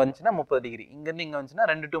இங்கேருந்து இங்கே வந்துச்சுன்னா 30 டிகிரி, இங்கேருந்து இங்கே வந்துச்சுன்னா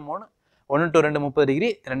 2 to 3 1 to 2 30 degree,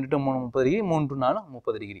 2 to 3 30 degree, 3 to 4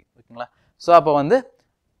 30 degree. ஓகேங்களா? ஸோ அப்போ வந்து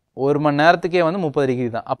ஒரு மணி நேரத்துக்கே வந்து 30 டிகிரி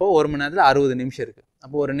தான். அப்போ ஒரு மணி நேரத்தில் 60 நிமிஷம் இருக்குது.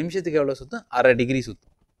 அப்போ ஒரு நிமிஷத்துக்கு எவ்வளோ சுற்றும், அரை டிகிரி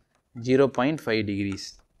சுற்றும், 0.5 டிகிரிஸ்.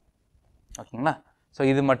 ஓகேங்களா? ஸோ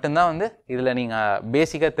இது மட்டும்தான் வந்து இதில் நீங்கள்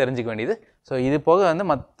பேசிக்காக தெரிஞ்சுக்க வேண்டியது. ஸோ இது போக வந்து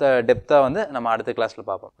மற்ற டெப்த்தாக வந்து நம்ம அடுத்த கிளாஸில்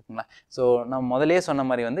பார்ப்போம். ஓகேங்களா? ஸோ நம்ம முதலே சொன்ன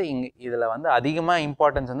மாதிரி வந்து இதில் வந்து அதிகமாக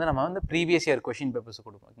இம்பார்ட்டன்ஸ் வந்து நம்ம வந்து ப்ரீவியஸ் இயர் கொஷின் பேப்பர்ஸ்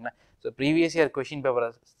கொடுப்போம். ஓகேங்களா? So previous year question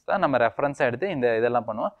papers தான் நம்ம ரெஃபரன்ஸாக எடுத்து இதெல்லாம்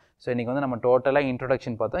பண்ணுவோம். ஸோ இன்றைக்கி வந்து நம்ம டோட்டலாக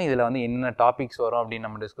இன்ட்ரொடக்ஷன் பார்த்தோம். இதில் வந்து என்னென்ன டாபிக்ஸ் வரும் அப்படின்னு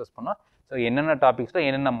நம்ம டிஸ்கஸ் பண்ணோம். ஸோ என்னென்ன டாபிக்ஸில்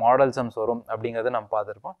என்னென்ன மாடல் சம்ஸ் வரும் அப்படிங்கிறத நம்ம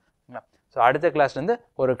பார்த்துருப்போம். ஓகேங்களா? ஸோ அடுத்த கிளாஸ்லேருந்து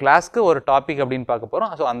ஒரு கிளாஸ்க்கு ஒரு டாபிக் அப்படின்னு பார்க்க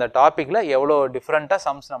போகிறோம். ஸோ அந்த டாப்பிக்கில் எவ்வளோ டிஃப்ரெண்ட்டாக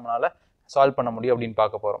சம்ஸ் நம்மளால் சால்வ் பண்ண முடியும் அப்படின்னு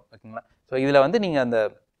பார்க்க போகிறோம். ஓகேங்களா? ஸோ இதில் வந்து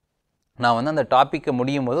நீங்கள் நான் வந்து அந்த டாப்பிக்கை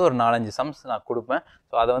முடியும் போது ஒரு 4-5 சம்ஸ் நான் கொடுப்பேன்.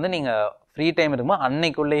 ஸோ அதை வந்து நீங்கள் ஃப்ரீ டைம் இருக்கும்போது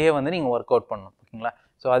அன்னைக்குள்ளேயே வந்து நீங்கள் ஒர்க் அவுட் பண்ணணும். ஓகேங்களா?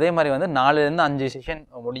 ஸோ அதே மாதிரி வந்து 4லேருந்து 5 செஷன்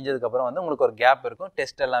முடிஞ்சதுக்கப்புறம் வந்து உங்களுக்கு ஒரு கேப் இருக்கும்.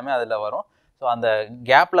 டெஸ்ட் எல்லாமே அதில் வரும். ஸோ அந்த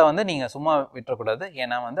கேப்பில் வந்து நீங்கள் சும்மா விட்டுறக்கூடாது.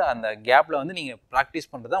 ஏன்னா வந்து அந்த கேப்பில் வந்து நீங்கள் ப்ராக்டிஸ்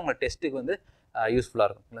பண்ணுறது தான் உங்கள் டெஸ்ட்டுக்கு வந்து யூஸ்ஃபுல்லாக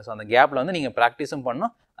இருக்கும். இல்லை, ஸோ அந்த கேப்பில் வந்து நீங்கள் ப்ராக்டிஸும்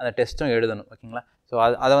பண்ணணும், அந்த டெஸ்ட்டும் எழுதணும். ஓகேங்களா? ஸோ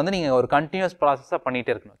அதை வந்து நீங்கள் ஒரு கண்டினியூஸ் ப்ராசஸாக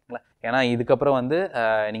பண்ணிகிட்டே இருக்கணும். ஓகேங்களா? ஏன்னா இதுக்கப்புறம் வந்து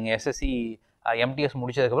நீங்கள் எஸ்எஸ்சி MTS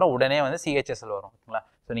முடிச்சதுக்கப்புறம் உடனே வந்து CHSL வரும். ஓகேங்களா?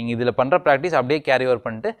 ஸோ நீங்கள் இதில் பண்ணுற ப்ராக்டிஸ் அப்படியே கேரி ஓவர்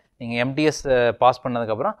பண்ணிட்டு நீங்கள் MTS பாஸ்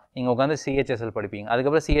பண்ணதுக்கப்புறம் நீங்கள் உட்காந்து CHSL படிப்பீங்க.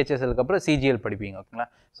 அதுக்கப்புறம் CHSLக்கு அப்புறம் CGL படிப்பீங்க. ஓகேங்களா?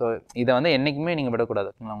 ஸோ இதை வந்து என்றைக்குமே நீங்கள் விடக்கூடாது.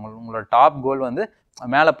 ஓகேங்களா? உங்களோட டாப் கோல் வந்து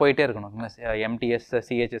மேலே போயிட்டே இருக்கணும். ஓகேங்களா? MTS,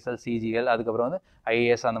 CHSL, CGL, அதுக்கப்புறம் வந்து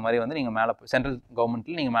IAS, அந்த மாதிரி வந்து நீங்கள் மேலே சென்ட்ரல்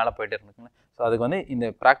கவர்மெண்ட்டில் நீங்கள் மேலே போயிட்டே இருக்கணும். ஓகேங்களா? ஸோ அதுக்கு வந்து இந்த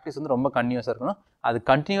ப்ராக்டிஸ் வந்து ரொம்ப கண்டினியூஸாக இருக்கணும். அது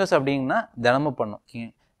கண்டினியூஸ் அப்படின்னா தினமும்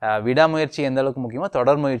பண்ணணும். விடாமுயற்சி எந்த அளவுக்கு முக்கியமோ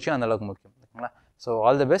தொடர் முயற்சியும் அந்த அளவுக்கு முக்கியம். ஓகேங்களா? So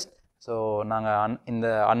all the best. So நாங்கள் இந்த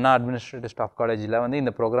அண்ணா அட்மினிஸ்ட்ரேட்டிவ் ஸ்டாஃப் காலேஜில் வந்து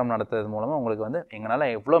இந்த ப்ரோக்ராம் நடத்துறது மூலமாக உங்களுக்கு வந்து எங்களால்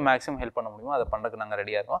எவ்வளோ மேக்ஸிமம் ஹெல்ப் பண்ண முடியுமோ அதை பண்ணுறதுக்கு நாங்கள்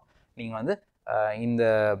ரெடியாக இருக்கோம். நீங்கள் வந்து இந்த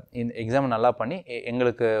எக்ஸாம் நல்லா பண்ணி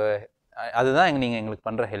எங்களுக்கு அதுதான் நீங்கள் எங்களுக்கு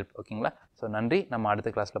பண்ணுற ஹெல்ப். ஓகேங்களா? ஸோ நன்றி. நம்ம அடுத்த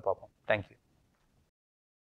கிளாஸில் பார்ப்போம். தேங்க்யூ.